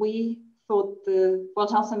panel, we thought the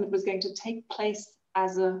World Health Summit was going to take place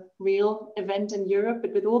as a real event in Europe,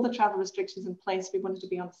 but with all the travel restrictions in place, we wanted to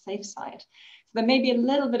be on the safe side. So there may be a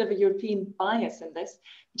little bit of a European bias in this,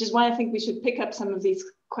 which is why I think we should pick up some of these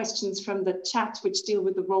questions from the chat, which deal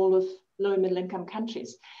with the role of low and middle income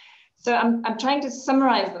countries. So I'm trying to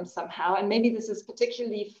summarize them somehow, and maybe this is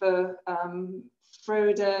particularly for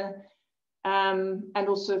Frode and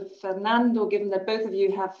also Fernando, given that both of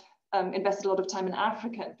you have invested a lot of time in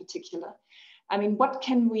Africa in particular. I mean, what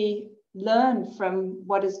can we learn from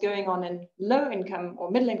what is going on in low income or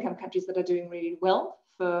middle income countries that are doing really well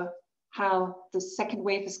for how the second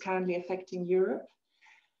wave is currently affecting Europe?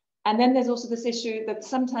 And then there's also this issue that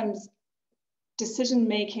sometimes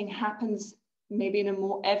decision-making happens maybe in a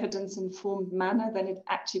more evidence-informed manner than it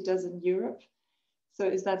actually does in Europe. So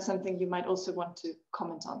is that something you might also want to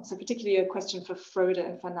comment on? So particularly a question for Frode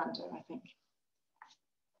and Fernando, I think.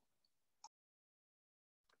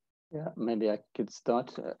 Yeah, maybe I could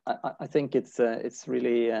start. I think it's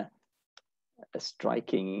really a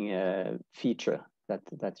striking feature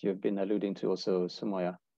that you've been alluding to also,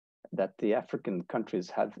 Sumaya, that the African countries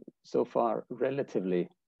have so far relatively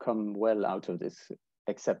come well out of this,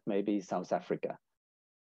 except maybe South Africa.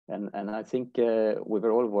 And I think we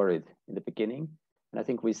were all worried in the beginning. And I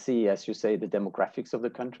think we see, as you say, the demographics of the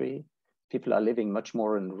country. People are living much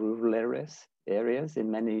more in rural areas in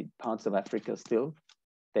many parts of Africa still.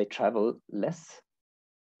 They travel less.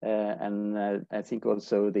 And I think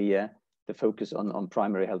also the focus on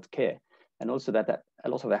primary health care. And also that a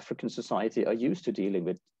lot of African society are used to dealing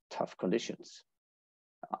with tough conditions.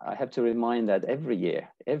 I have to remind that every year,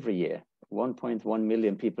 1.1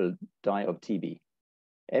 million people die of TB.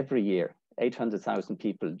 Every year, 800,000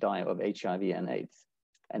 people die of HIV and AIDS.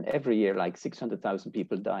 And every year, like 600,000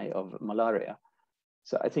 people die of malaria.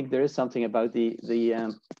 So I think there is something about the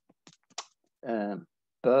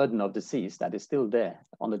burden of disease that is still there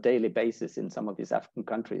on a daily basis in some of these African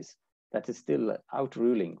countries that is still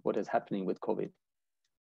outruling what is happening with COVID.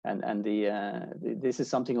 And this is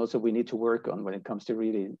something also we need to work on when it comes to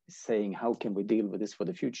really saying, how can we deal with this for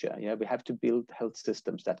the future? Yeah, we have to build health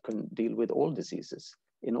systems that can deal with all diseases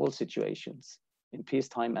in all situations, in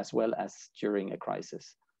peacetime as well as during a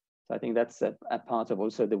crisis. So I think that's a part of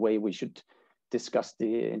also the way we should discuss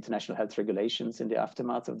the international health regulations in the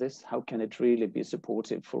aftermath of this. How can it really be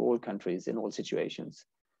supportive for all countries in all situations?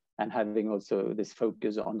 And having also this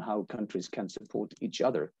focus on how countries can support each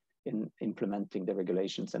other in implementing the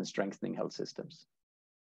regulations and strengthening health systems.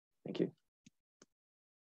 Thank you.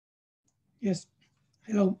 Yes,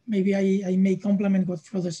 hello. Maybe I may complement what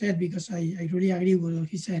Frode said, because I really agree with what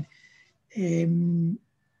he said.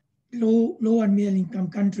 Low and middle income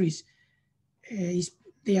countries,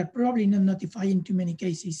 they are probably not notifying too many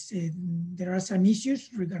cases. There are some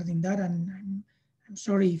issues regarding that, and I'm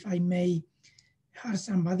sorry if I may hurt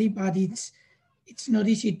somebody, but it's not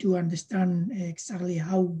easy to understand exactly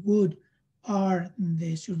how good are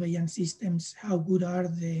the surveillance systems, how good are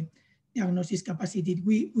the diagnosis capacity.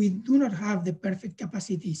 We do not have the perfect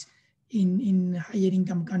capacities in higher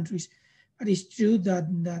income countries, but it's true that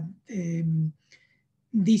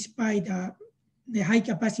despite the high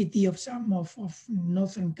capacity of some of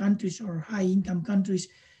northern countries or high income countries,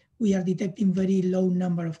 we are detecting very low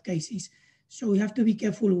number of cases. So we have to be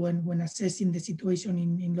careful when assessing the situation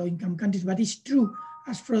in low income countries. But it's true,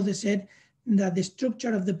 as Frode said, that the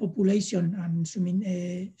structure of the population, and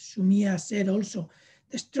Sumia said also,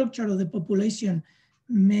 the structure of the population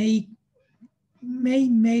may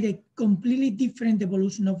make a completely different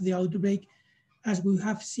evolution of the outbreak, as we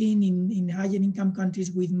have seen in higher income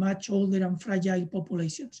countries with much older and fragile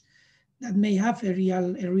populations. That may have a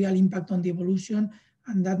real impact on the evolution,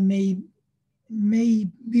 and that may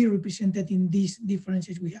be represented in these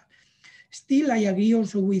differences we have. Still, I agree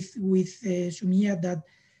also with Sumia that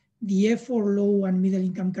the effort low and middle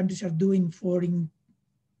income countries are doing for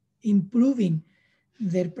improving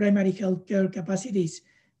their primary healthcare capacities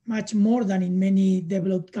much more than in many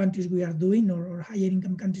developed countries we are doing, or higher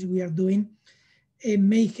income countries we are doing,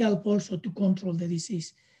 may help also to control the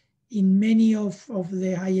disease. In many of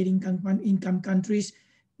the higher income countries,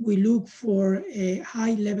 we look for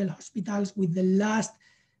high-level hospitals with the last,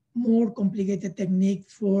 more complicated technique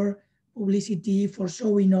for publicity, for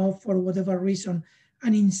showing off, for whatever reason.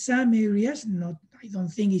 And in some areas, I don't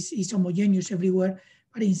think it's homogeneous everywhere,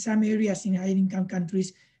 but in some areas in higher income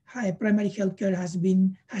countries, primary healthcare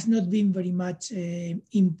has not been very much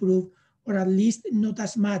improved, or at least not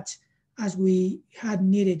as much as we had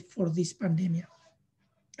needed for this pandemic.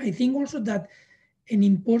 I think also that an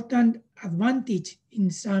important advantage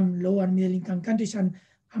in some low and middle income countries, and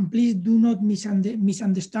please do not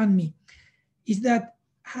misunderstand me, is that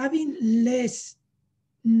having less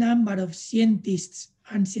number of scientists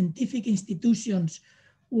and scientific institutions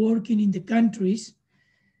working in the countries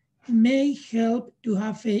may help to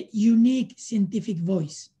have a unique scientific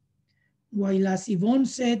voice. While, as Yvonne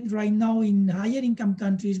said, right now in higher income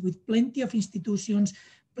countries with plenty of institutions,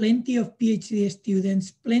 plenty of PhD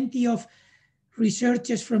students, plenty of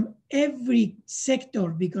researchers from every sector,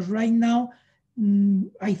 because right now,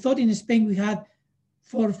 I thought in Spain we had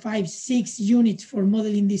 4, 5, 6 units for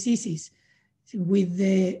modeling diseases. With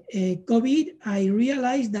the COVID, I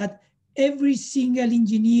realized that every single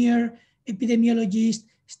engineer, epidemiologist,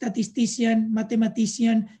 statistician,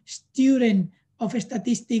 mathematician, student of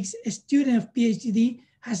statistics, a student of PhD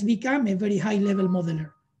has become a very high-level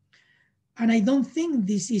modeler. And I don't think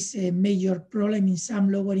this is a major problem in some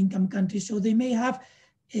lower income countries. So they may have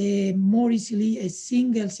more easily a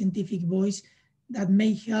single scientific voice that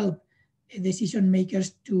may help decision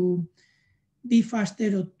makers to be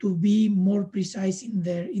faster or to be more precise in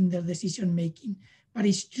their decision making. But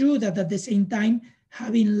it's true that at the same time,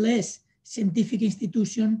 having less scientific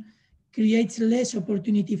institution creates less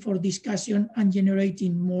opportunity for discussion and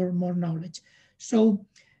generating more knowledge. So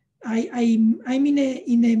I'm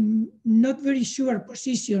in a not very sure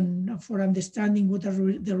position for understanding what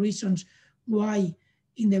are the reasons why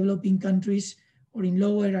in developing countries or in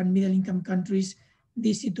lower and middle income countries,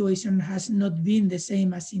 this situation has not been the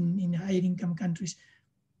same as in higher income countries.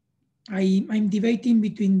 I'm debating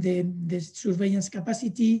between the surveillance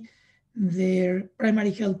capacity, their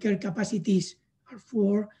primary healthcare capacities are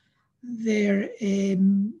for their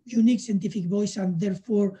unique scientific voice and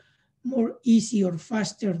therefore more easy or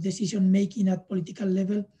faster decision-making at political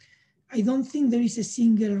level. I don't think there is a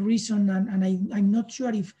single reason, and I'm not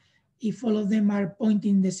sure if all of them are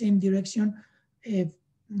pointing in the same direction.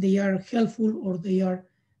 they are helpful or they are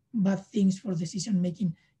bad things for decision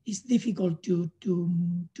making. It's difficult to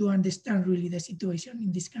understand really the situation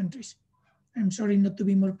in these countries. I'm sorry not to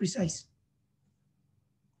be more precise.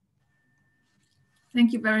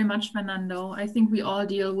 Thank you very much, Fernando. I think we all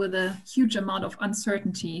deal with a huge amount of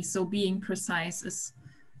uncertainty, so being precise is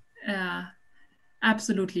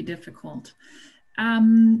absolutely difficult.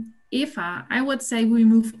 Eva, I would say we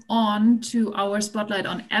move on to our spotlight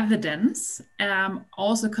on evidence,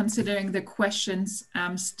 also considering the questions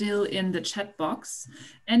still in the chat box,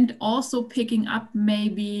 and also picking up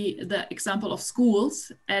maybe the example of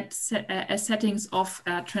schools as settings of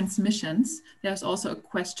transmissions. There's also a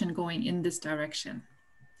question going in this direction.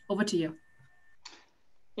 Over to you.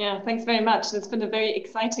 Yeah, thanks very much. It's been a very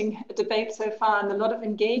exciting debate so far and a lot of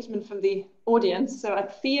engagement from the audience. So I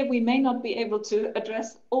fear we may not be able to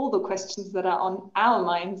address all the questions that are on our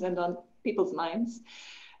minds and on people's minds.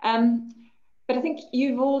 But I think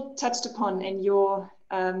you've all touched upon in your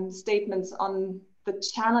statements on the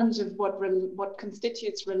challenge of what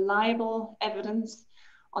constitutes reliable evidence,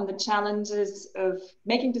 on the challenges of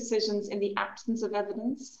making decisions in the absence of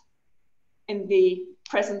evidence, in the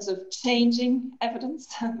presence of changing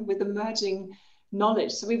evidence with emerging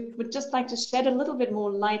knowledge. So we would just like to shed a little bit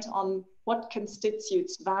more light on what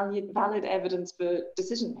constitutes valid evidence for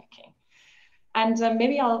decision making. And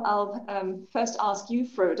maybe I'll first ask you,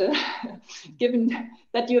 Frode, given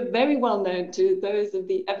that you're very well known to those of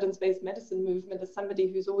the evidence-based medicine movement as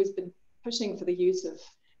somebody who's always been pushing for the use of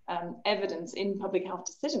evidence in public health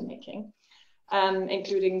decision making,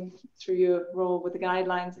 including through your role with the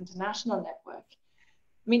Guidelines International Network.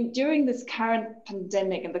 I mean, during this current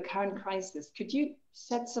pandemic and the current crisis, could you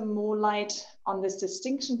shed some more light on this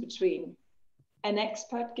distinction between an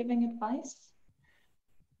expert giving advice,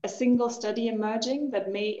 a single study emerging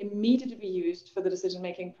that may immediately be used for the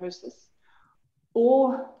decision-making process,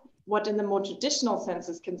 or what in the more traditional sense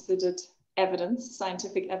is considered evidence,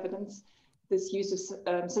 scientific evidence, this use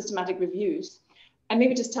of systematic reviews? And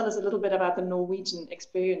maybe just tell us a little bit about the Norwegian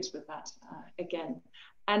experience with that again.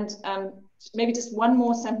 And maybe just one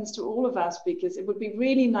more sentence to all of our speakers. It would be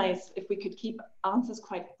really nice if we could keep answers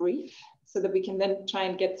quite brief so that we can then try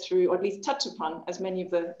and get through, or at least touch upon, as many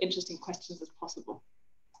of the interesting questions as possible.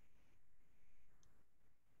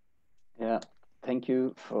 Yeah, thank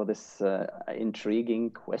you for this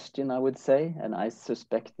intriguing question, I would say. And I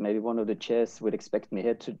suspect maybe one of the chairs would expect me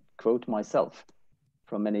here to quote myself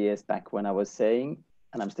from many years back when I was saying,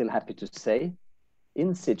 and I'm still happy to say,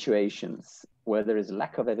 in situations where there is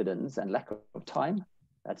lack of evidence and lack of time,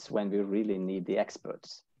 that's when we really need the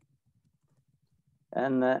experts.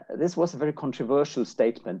 And this was a very controversial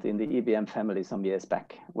statement in the EBM family some years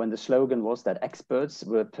back, when the slogan was that experts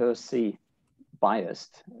were per se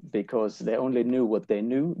biased because they only knew what they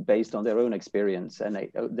knew based on their own experience and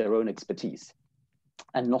their own expertise,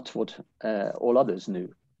 and not what all others knew,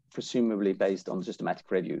 presumably based on systematic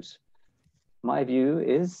reviews. My view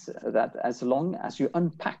is that as long as you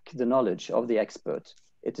unpack the knowledge of the expert,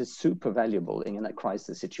 it is super valuable in a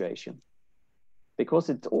crisis situation, because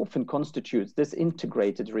it often constitutes this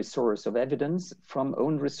integrated resource of evidence from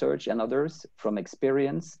own research and others, from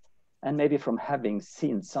experience, and maybe from having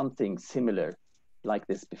seen something similar like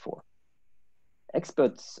this before.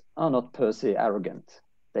 Experts are not per se arrogant.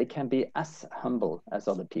 They can be as humble as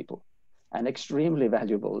other people and extremely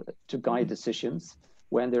valuable to guide decisions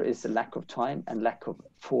when there is a lack of time and lack of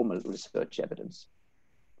formal research evidence.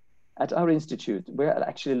 At our institute, we're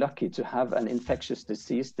actually lucky to have an infectious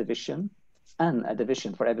disease division and a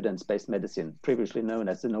division for evidence-based medicine, previously known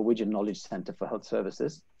as the Norwegian Knowledge Center for Health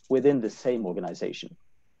Services, within the same organization.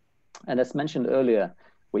 And as mentioned earlier,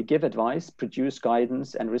 we give advice, produce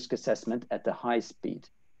guidance and risk assessment at a high speed.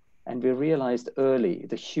 And we realized early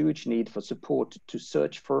the huge need for support to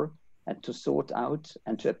search for and to sort out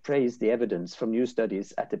and to appraise the evidence from new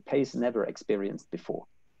studies at a pace never experienced before.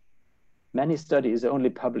 Many studies are only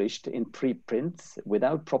published in preprints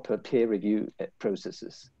without proper peer review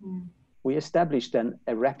processes. We established then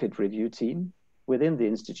a rapid review team within the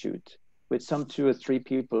institute with some 2 or 3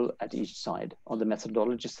 people at each side, on the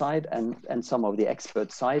methodology side and some of the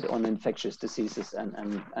expert side on infectious diseases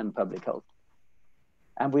and public health.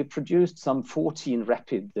 And we produced some 14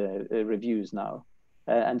 rapid reviews now,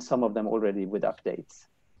 and some of them already with updates.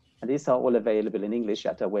 And these are all available in English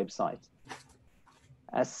at our website.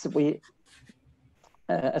 As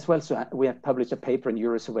well, so we have published a paper in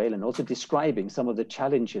Eurosurveillance also describing some of the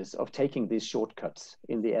challenges of taking these shortcuts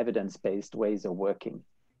in the evidence-based ways of working.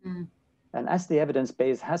 And as the evidence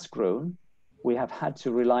base has grown, we have had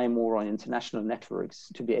to rely more on international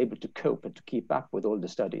networks to be able to cope and to keep up with all the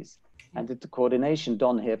studies. And the coordination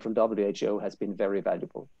done here from WHO has been very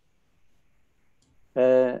valuable.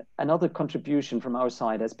 Another contribution from our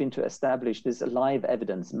side has been to establish this live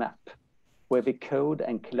evidence map, where we code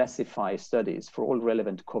and classify studies for all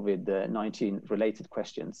relevant COVID-19 related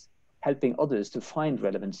questions, helping others to find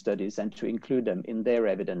relevant studies and to include them in their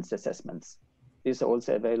evidence assessments. These are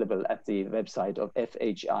also available at the website of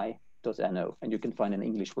fhi.no, and you can find an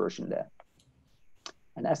English version there.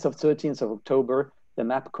 And as of 13th of October, the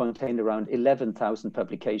map contained around 11,000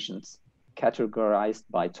 publications, categorized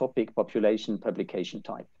by topic, population, publication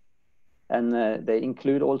type. And they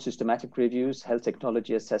include all systematic reviews, health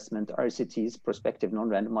technology assessment, RCTs, prospective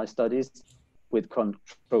non-randomized studies with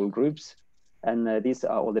control groups. And these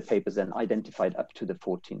are all the papers then identified up to the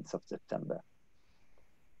 14th of September.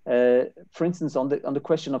 For instance, on the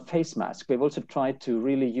question of face masks, we've also tried to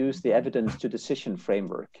really use the evidence to decision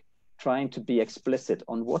framework, trying to be explicit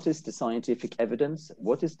on what is the scientific evidence,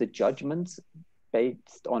 what is the judgments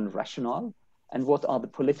based on rationale, and what are the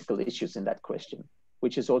political issues in that question,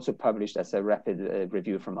 which is also published as a rapid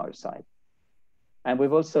review from our side. And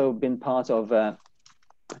we've also been part of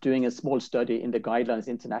doing a small study in the Guidelines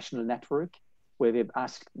International Network, where we've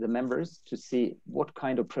asked the members to see what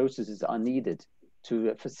kind of processes are needed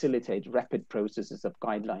to facilitate rapid processes of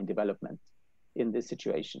guideline development in this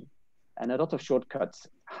situation. And a lot of shortcuts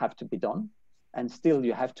have to be done. And still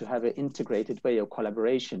you have to have an integrated way of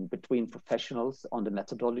collaboration between professionals on the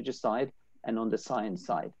methodology side and on the science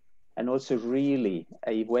side. And also really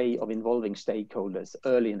a way of involving stakeholders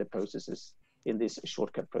early in the processes, in these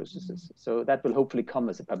shortcut processes. So that will hopefully come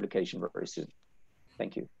as a publication very soon.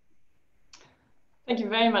 Thank you. Thank you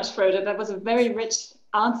very much, Frode. That was a very rich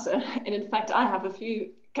answer. And in fact, I have a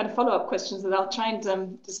few kind of follow-up questions that I'll try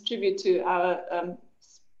and distribute to our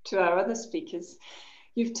other speakers.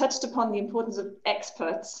 You've touched upon the importance of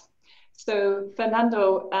experts. So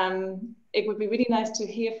Fernando, it would be really nice to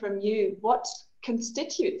hear from you what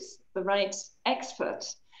constitutes the right expert.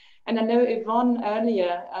 And I know Yvonne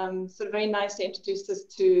earlier sort of very nicely introduced us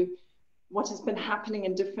to what has been happening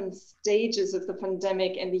in different stages of the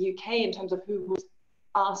pandemic in the UK in terms of who was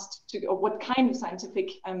asked to, or what kind of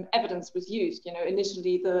scientific evidence was used. You know,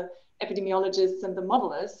 initially the epidemiologists and the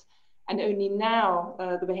modelers, and only now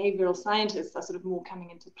the behavioral scientists are sort of more coming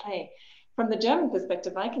into play. From the German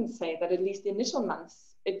perspective, I can say that at least the initial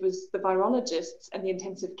months, it was the virologists and the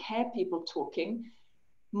intensive care people talking,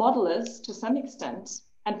 modelers to some extent,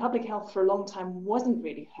 and public health for a long time wasn't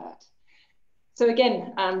really heard. So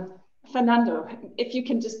again, Fernando, if you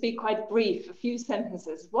can just be quite brief, a few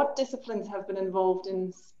sentences, what disciplines have been involved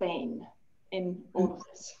in Spain in all of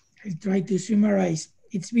this? I'll try to summarize.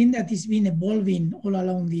 It's been evolving all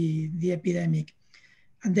along the epidemic.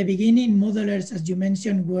 At the beginning, modelers, as you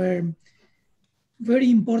mentioned, were very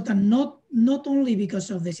important, not only because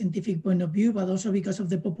of the scientific point of view, but also because of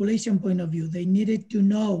the population point of view. They needed to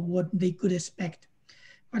know what they could expect.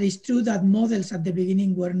 But it's true that models at the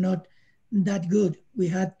beginning were not that good. We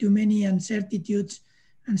had too many uncertainties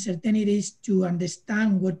to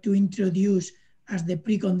understand what to introduce as the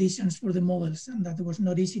preconditions for the models, and that was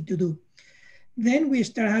not easy to do. Then we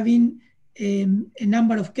start having a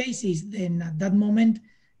number of cases. Then at that moment,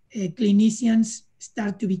 clinicians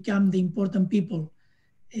start to become the important people.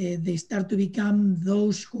 They start to become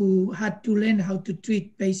those who had to learn how to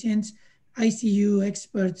treat patients. ICU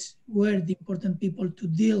experts were the important people to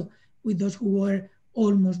deal with those who were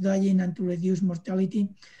almost dying and to reduce mortality.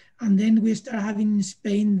 And then we start having in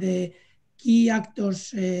Spain the key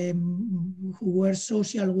actors who were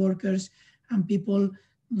social workers and people,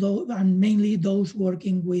 and mainly those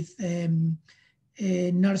working with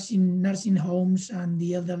nursing homes and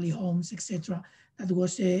the elderly homes, etc. That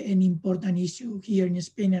was an important issue here in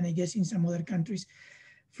Spain, and I guess in some other countries.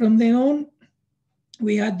 From then on,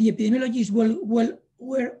 we had the epidemiologists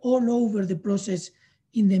were all over the process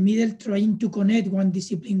in the middle, trying to connect one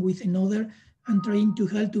discipline with another and trying to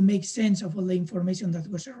help to make sense of all the information that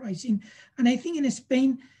was arising. And I think in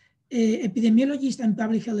Spain, epidemiologists and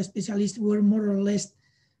public health specialists were more or less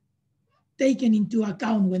taken into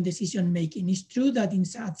account when decision making. It's true that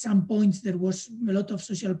at some points there was a lot of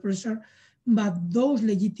social pressure, but those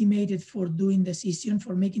legitimated for doing decision,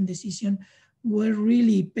 for making decision, were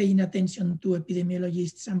really paying attention to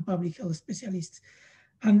epidemiologists and public health specialists.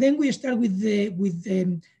 And then we start with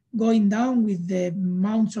the going down with the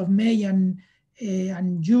months of May and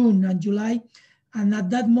June and July. And at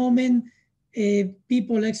that moment,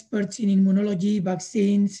 people experts in immunology,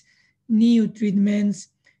 vaccines, new treatments,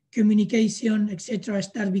 communication, etc.,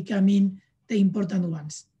 start becoming the important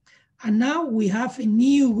ones. And now we have a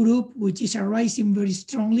new group which is arising very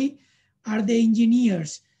strongly, are the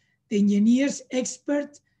engineers. The engineers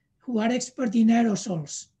experts who are expert in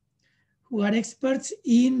aerosols, who are experts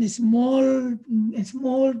in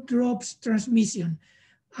small drops transmission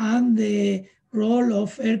and the role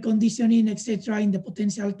of air conditioning, etc., in the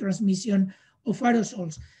potential transmission of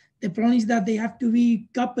aerosols. The problem is that they have to be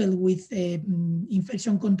coupled with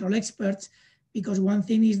infection control experts, because one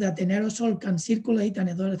thing is that an aerosol can circulate, and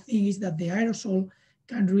another thing is that the aerosol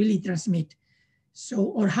can really transmit. So,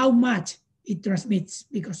 or how much it transmits,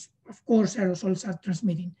 because of course aerosols are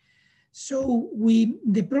transmitting. So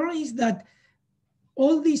the problem is that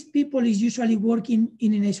all these people is usually working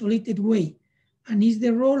in an isolated way, and it's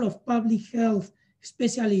the role of public health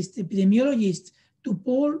specialists, epidemiologists, to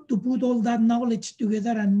put all that knowledge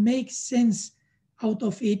together and make sense out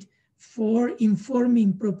of it for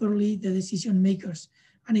informing properly the decision makers.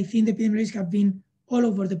 And I think the epidemiologists have been all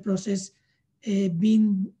over the process,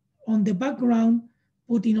 been on the background,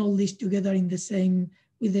 putting all this together in the same,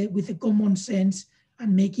 with a common sense,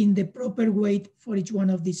 and making the proper weight for each one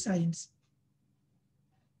of these science.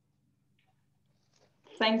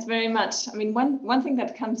 Thanks very much. I mean, one thing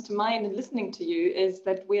that comes to mind in listening to you is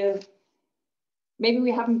that maybe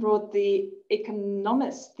we haven't brought the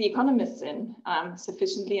economists in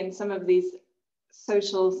sufficiently in some of these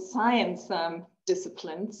social science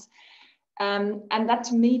disciplines. And that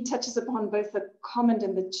to me touches upon both the comment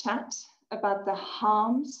in the chat about the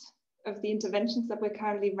harms of the interventions that we're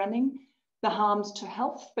currently running, the harms to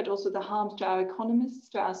health, but also the harms to our economists,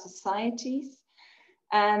 to our societies.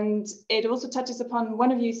 And it also touches upon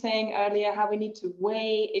one of you saying earlier how we need to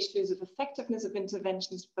weigh issues of effectiveness of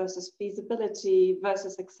interventions versus feasibility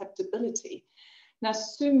versus acceptability. Now,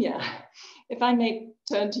 Sumya, if I may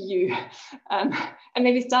turn to you, and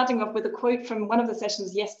maybe starting off with a quote from one of the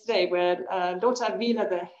sessions yesterday where Lothar Wieler,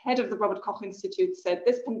 the head of the Robert Koch Institute, said,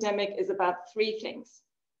 "This pandemic is about three things: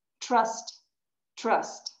 trust,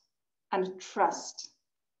 trust, and trust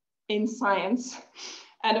in science."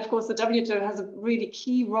 And of course, the WHO has a really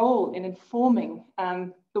key role in informing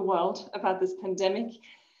the world about this pandemic.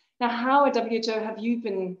 Now, how at WHO have you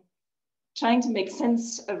been trying to make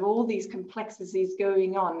sense of all these complexities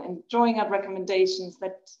going on and drawing out recommendations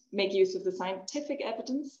that make use of the scientific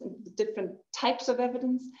evidence and the different types of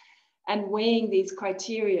evidence, and weighing these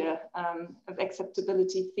criteria of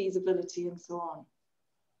acceptability, feasibility, and so on?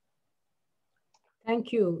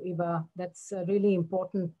 Thank you, Eva. That's a really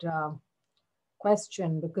important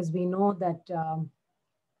question, because we know that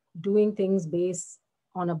doing things based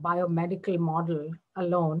on a biomedical model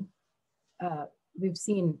alone, we've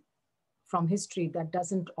seen from history that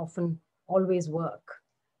doesn't often always work.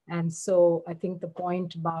 And so I think the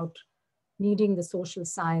point about needing the social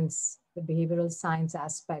science, the behavioral science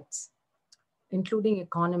aspects, including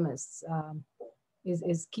economists,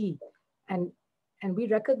 is key. And we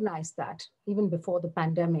recognize that even before the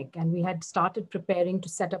pandemic, and we had started preparing to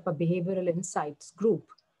set up a behavioral insights group,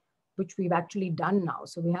 which we've actually done now.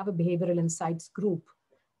 So we have a behavioral insights group.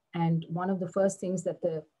 And one of the first things that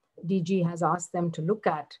the DG has asked them to look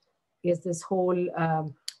at is this whole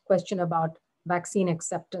question about vaccine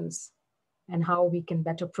acceptance and how we can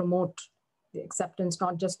better promote the acceptance,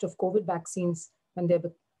 not just of COVID vaccines when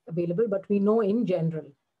they're available, but we know in general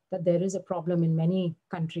that there is a problem in many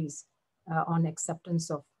countries on acceptance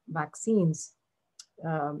of vaccines,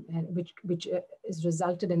 and which has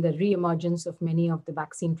resulted in the re-emergence of many of the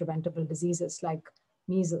vaccine preventable diseases like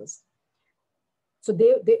measles. So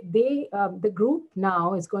the group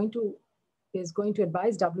now is going to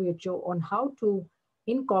advise WHO on how to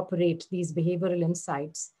incorporate these behavioral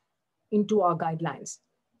insights into our guidelines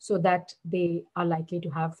so that they are likely to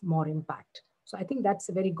have more impact. So I think that's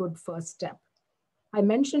a very good first step. I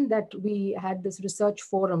mentioned that we had this research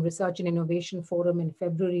and innovation forum in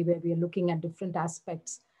February, where we are looking at different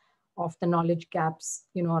aspects of the knowledge gaps,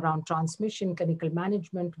 around transmission, clinical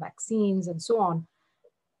management, vaccines, and so on.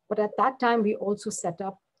 But at that time, we also set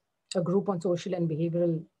up a group on social and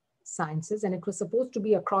behavioral sciences, and it was supposed to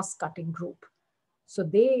be a cross-cutting group. So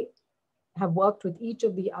they have worked with each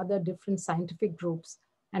of the other different scientific groups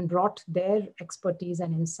and brought their expertise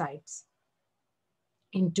and insights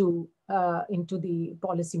into the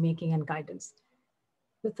policy making and guidance.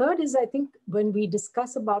 The third is, I think, when we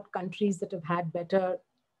discuss about countries that have had better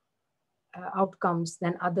outcomes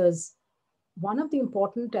than others, one of the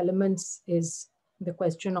important elements is the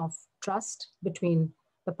question of trust between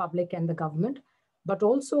the public and the government, but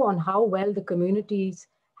also on how well the communities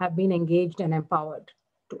have been engaged and empowered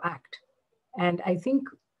to act. And I think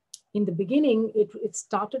in the beginning, it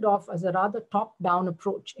started off as a rather top-down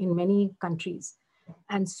approach in many countries.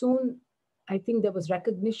 And soon I think there was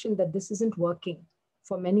recognition that this isn't working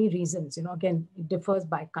for many reasons. Again, it differs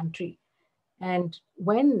by country. And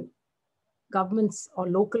when governments or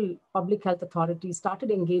local public health authorities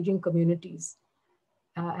started engaging communities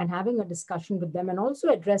and having a discussion with them and also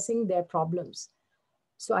addressing their problems.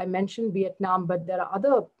 So I mentioned Vietnam, but there are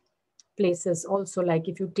other places also, like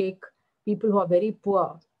if you take people who are very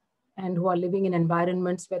poor and who are living in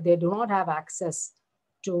environments where they do not have access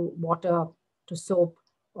to water, to soap,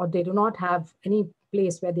 or they do not have any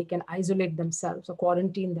place where they can isolate themselves or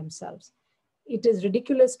quarantine themselves. It is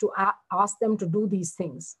ridiculous to ask them to do these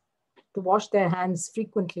things, to wash their hands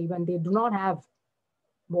frequently when they do not have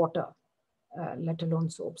water, let alone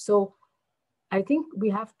soap. So I think we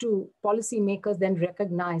have to, policymakers then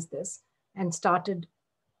recognize this and started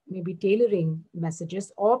maybe tailoring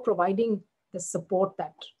messages or providing the support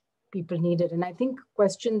that people needed. And I think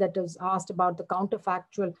question that was asked about the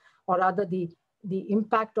counterfactual, or rather the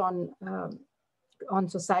impact on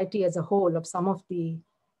society as a whole of some of the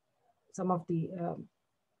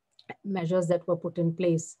measures that were put in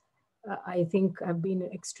place, I think have been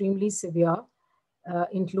extremely severe,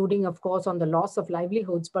 including, of course, on the loss of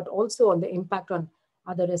livelihoods, but also on the impact on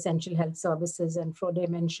other essential health services. And Frode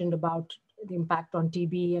mentioned about the impact on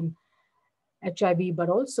TB and HIV, but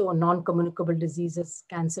also on non-communicable diseases,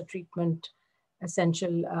 cancer treatment,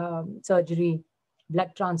 essential surgery,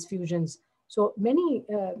 blood transfusions. So many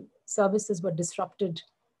services were disrupted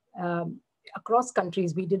across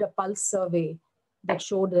countries. We did a pulse survey that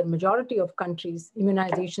showed the majority of countries,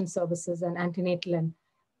 immunization services and antenatal and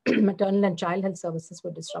maternal and child health services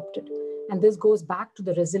were disrupted. And this goes back to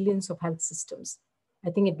the resilience of health systems. I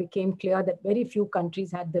think it became clear that very few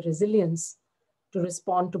countries had the resilience to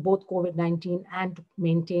respond to both COVID-19 and to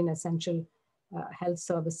maintain essential health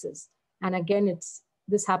services. And again,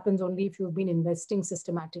 this happens only if you've been investing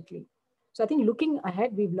systematically. So I think looking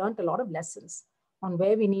ahead, we've learned a lot of lessons on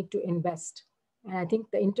where we need to invest. And I think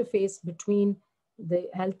the interface between the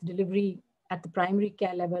health delivery at the primary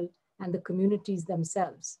care level and the communities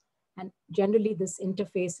themselves. And generally this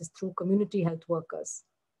interface is through community health workers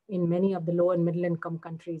in many of the low and middle income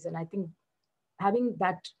countries. And I think having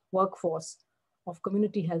that workforce of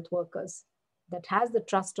community health workers that has the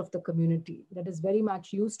trust of the community, that is very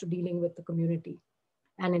much used to dealing with the community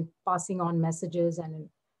and in passing on messages, and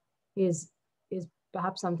is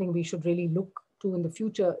perhaps something we should really look to in the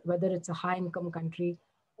future, whether it's a high income country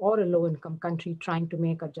or a low income country trying to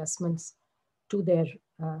make adjustments to their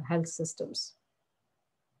health systems.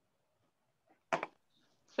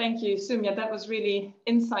 Thank you, Soumya. That was really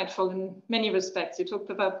insightful in many respects. You talked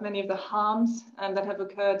about many of the harms that have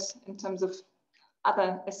occurred in terms of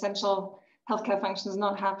other essential healthcare functions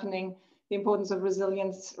not happening, the importance of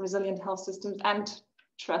resilience, resilient health systems, and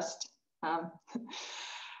trust.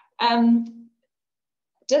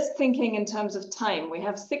 Just thinking in terms of time, we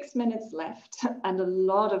have 6 minutes left and a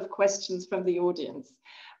lot of questions from the audience.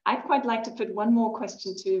 I'd quite like to put one more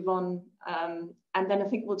question to Yvonne, and then I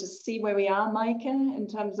think we'll just see where we are, Maike, in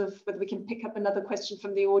terms of whether we can pick up another question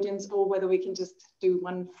from the audience or whether we can just do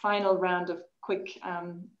one final round of quick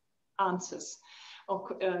answers or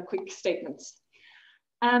quick statements.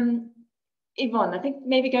 Yvonne, I think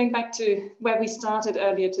maybe going back to where we started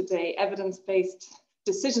earlier today, evidence-based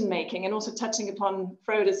decision-making, and also touching upon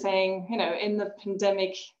Frode saying, in the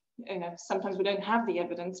pandemic, sometimes we don't have the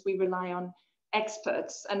evidence, we rely on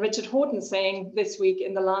experts. And Richard Horton saying this week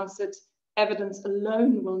in The Lancet, evidence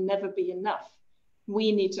alone will never be enough.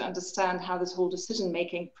 We need to understand how this whole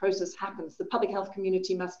decision-making process happens. The public health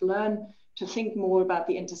community must learn to think more about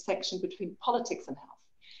the intersection between politics and health.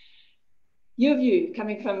 Your view,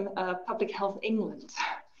 coming from Public Health England,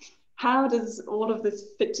 how does all of this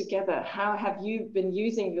fit together? How have you been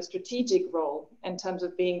using your strategic role in terms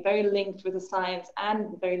of being very linked with the science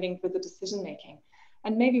and very linked with the decision-making?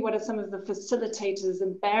 And maybe what are some of the facilitators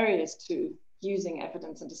and barriers to using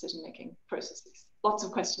evidence and decision-making processes? Lots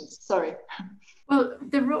of questions, sorry. Well,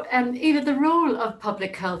 Eva, the role of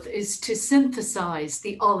public health is to synthesize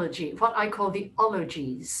the ology, what I call the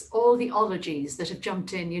ologies, all the ologies that have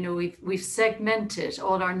jumped in. We've segmented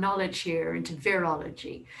all our knowledge here into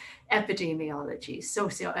virology, epidemiology,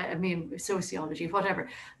 sociology, whatever,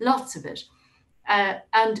 lots of it.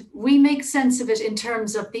 And we make sense of it in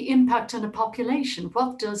terms of the impact on a population.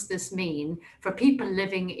 What does this mean for people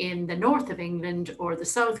living in the north of England or the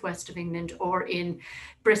southwest of England or in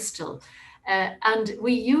Bristol? And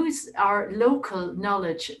we use our local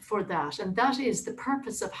knowledge for that. And that is the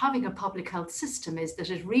purpose of having a public health system, is that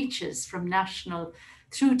it reaches from national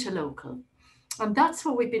through to local. And that's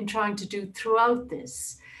what we've been trying to do throughout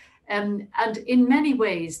this. And in many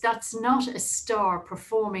ways, that's not a star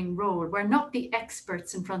performing role. We're not the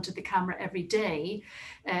experts in front of the camera every day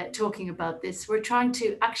talking about this. We're trying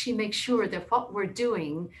to actually make sure that what we're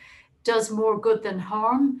doing does more good than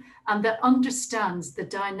harm, and that understands the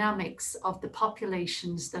dynamics of the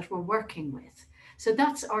populations that we're working with. So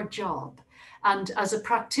that's our job. And as a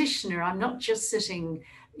practitioner, I'm not just sitting,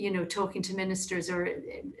 talking to ministers or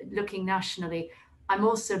looking nationally. I'm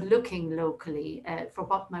also looking locally for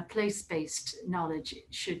what my place-based knowledge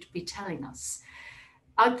should be telling us.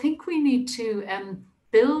 I think we need to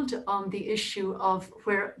build on the issue of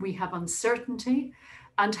where we have uncertainty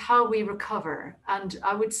and how we recover. And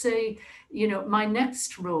I would say, my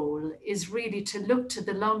next role is really to look to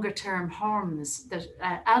the longer term harms that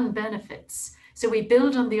and benefits. So we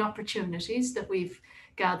build on the opportunities that we've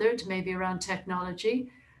gathered, maybe around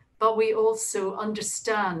technology, but we also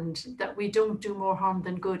understand that we don't do more harm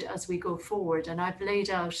than good as we go forward. And I've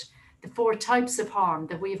laid out the 4 types of harm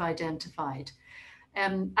that we've identified,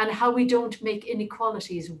 and how we don't make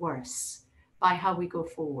inequalities worse by how we go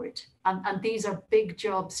forward. And these are big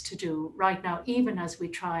jobs to do right now, even as we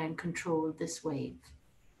try and control this wave.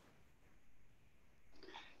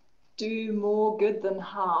 Do more good than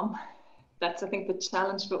harm. That's, I think, the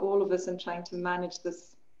challenge for all of us in trying to manage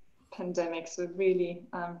this pandemic. So really,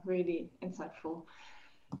 really insightful.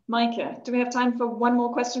 Maaike, do we have time for one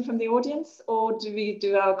more question from the audience, or do we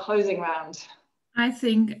do our closing round? I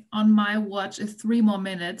think on my watch is 3 more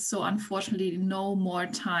minutes, so unfortunately no more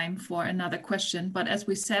time for another question. But as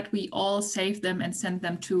we said, we all save them and send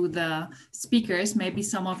them to the speakers. Maybe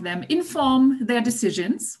some of them inform their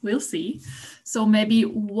decisions, we'll see. So maybe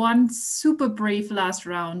one super brief last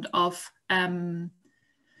round of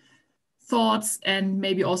thoughts and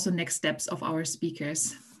maybe also next steps of our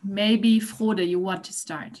speakers. Maybe Frode, you want to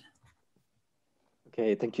start?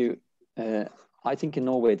 Okay, thank you. I think in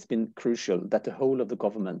Norway, it's been crucial that the whole of the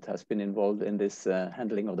government has been involved in this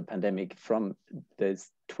handling of the pandemic from the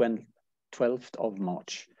 12th of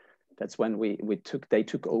March. That's when they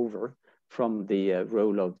took over from the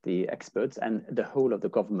role of the experts, and the whole of the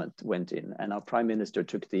government went in, and our Prime Minister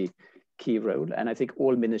took the key role. And I think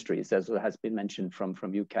all ministries, as has been mentioned from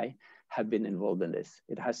UK, have been involved in this.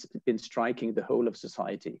 It has been striking the whole of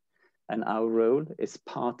society. And our role is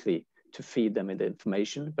partly to feed them in the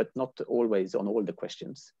information, but not always on all the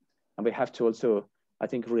questions. And we have to also, I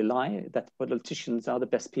think, rely that politicians are the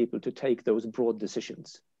best people to take those broad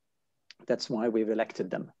decisions. That's why we've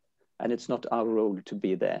elected them. And it's not our role to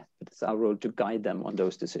be there, but it's our role to guide them on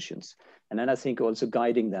those decisions. And then I think also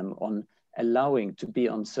guiding them on allowing to be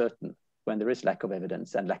uncertain when there is lack of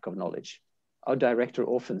evidence and lack of knowledge. Our director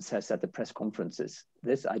often says at the press conferences,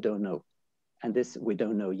 this I don't know, and this we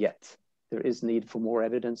don't know yet. There is need for more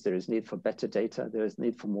evidence, there is need for better data, there is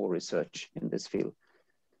need for more research in this field.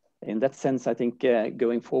 In that sense, I think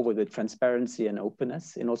going forward with transparency and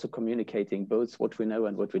openness, and also communicating both what we know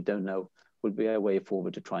and what we don't know, will be a way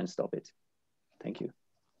forward to try and stop it. Thank you.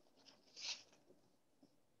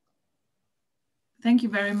 Thank you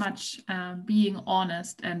very much. Being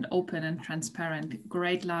honest and open and transparent.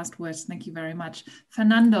 Great last words. Thank you very much.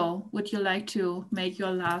 Fernando, would you like to make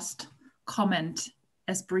your last comment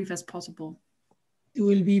as brief as possible? It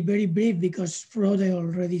will be very brief because Frode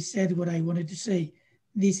already said what I wanted to say.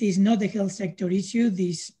 This is not a health sector issue.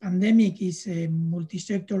 This pandemic is a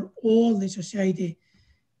multi-sector, all the society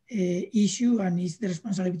issue, and it's the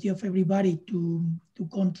responsibility of everybody to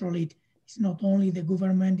control it. It's not only the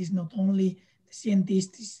government, it's not only the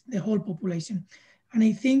scientists, it's the whole population. And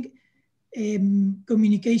I think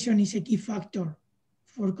communication is a key factor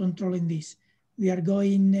for controlling this. We are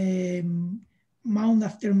going month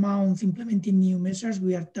after month implementing new measures.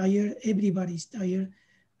 We are tired, everybody's tired,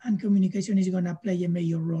 and communication is going to play a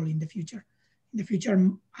major role in the future. In the future,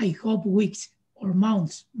 I hope weeks or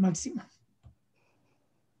months maximum.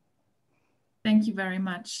 Thank you very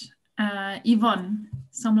much. Yvonne,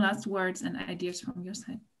 some last words and ideas from your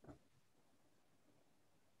side.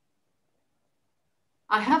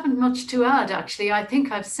 I haven't much to add, actually. I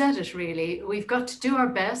think I've said it really. We've got to do our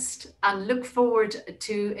best and look forward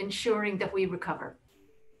to ensuring that we recover.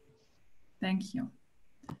 Thank you.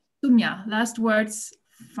 Soumya, last words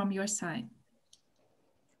from your side.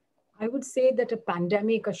 I would say that a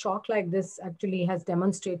pandemic, a shock like this actually has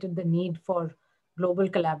demonstrated the need for global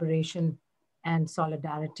collaboration and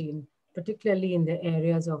solidarity, particularly in the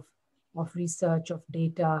areas of research, of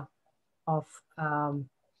data, of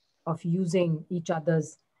using each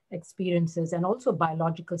other's experiences, and also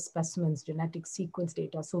biological specimens, genetic sequence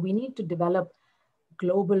data. So we need to develop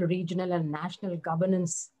global, regional, and national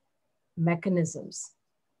governance mechanisms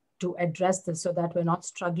to address this so that we're not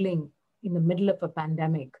struggling in the middle of a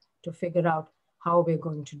pandemic to figure out how we're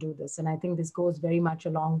going to do this. And I think this goes very much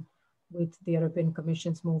along with the European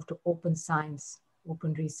Commission's move to open science,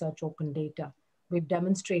 open research, open data. We've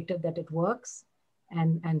demonstrated that it works.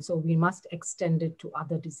 And so we must extend it to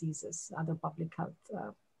other diseases, other public health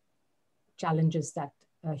challenges that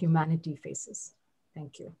humanity faces.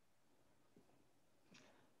 Thank you.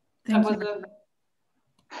 That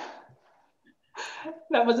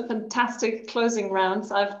was a fantastic closing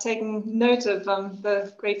round. I've taken note of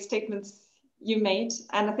the great statements you made,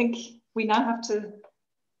 and I think we now have to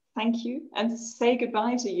thank you and say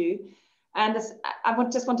goodbye to you. And I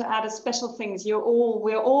just want to add a special things.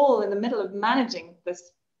 We're all in the middle of managing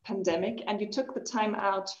this pandemic, and you took the time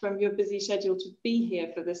out from your busy schedule to be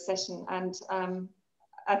here for this session. And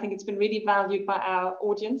I think it's been really valued by our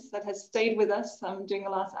audience that has stayed with us during the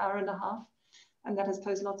last hour and a half, and that has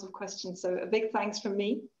posed lots of questions. So a big thanks from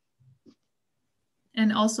me.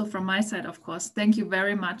 And also from my side, of course, thank you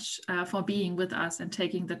very much for being with us and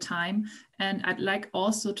taking the time. And I'd like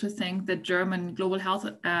also to thank the German Global Health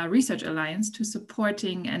Research Alliance to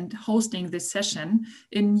supporting and hosting this session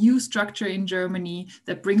in new structure in Germany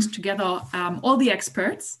that brings together all the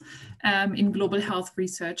experts in global health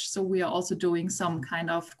research. So we are also doing some kind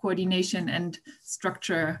of coordination and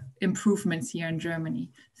structure improvements here in Germany.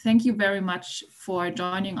 Thank you very much for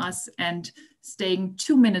joining us and staying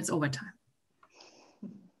 2 minutes over time.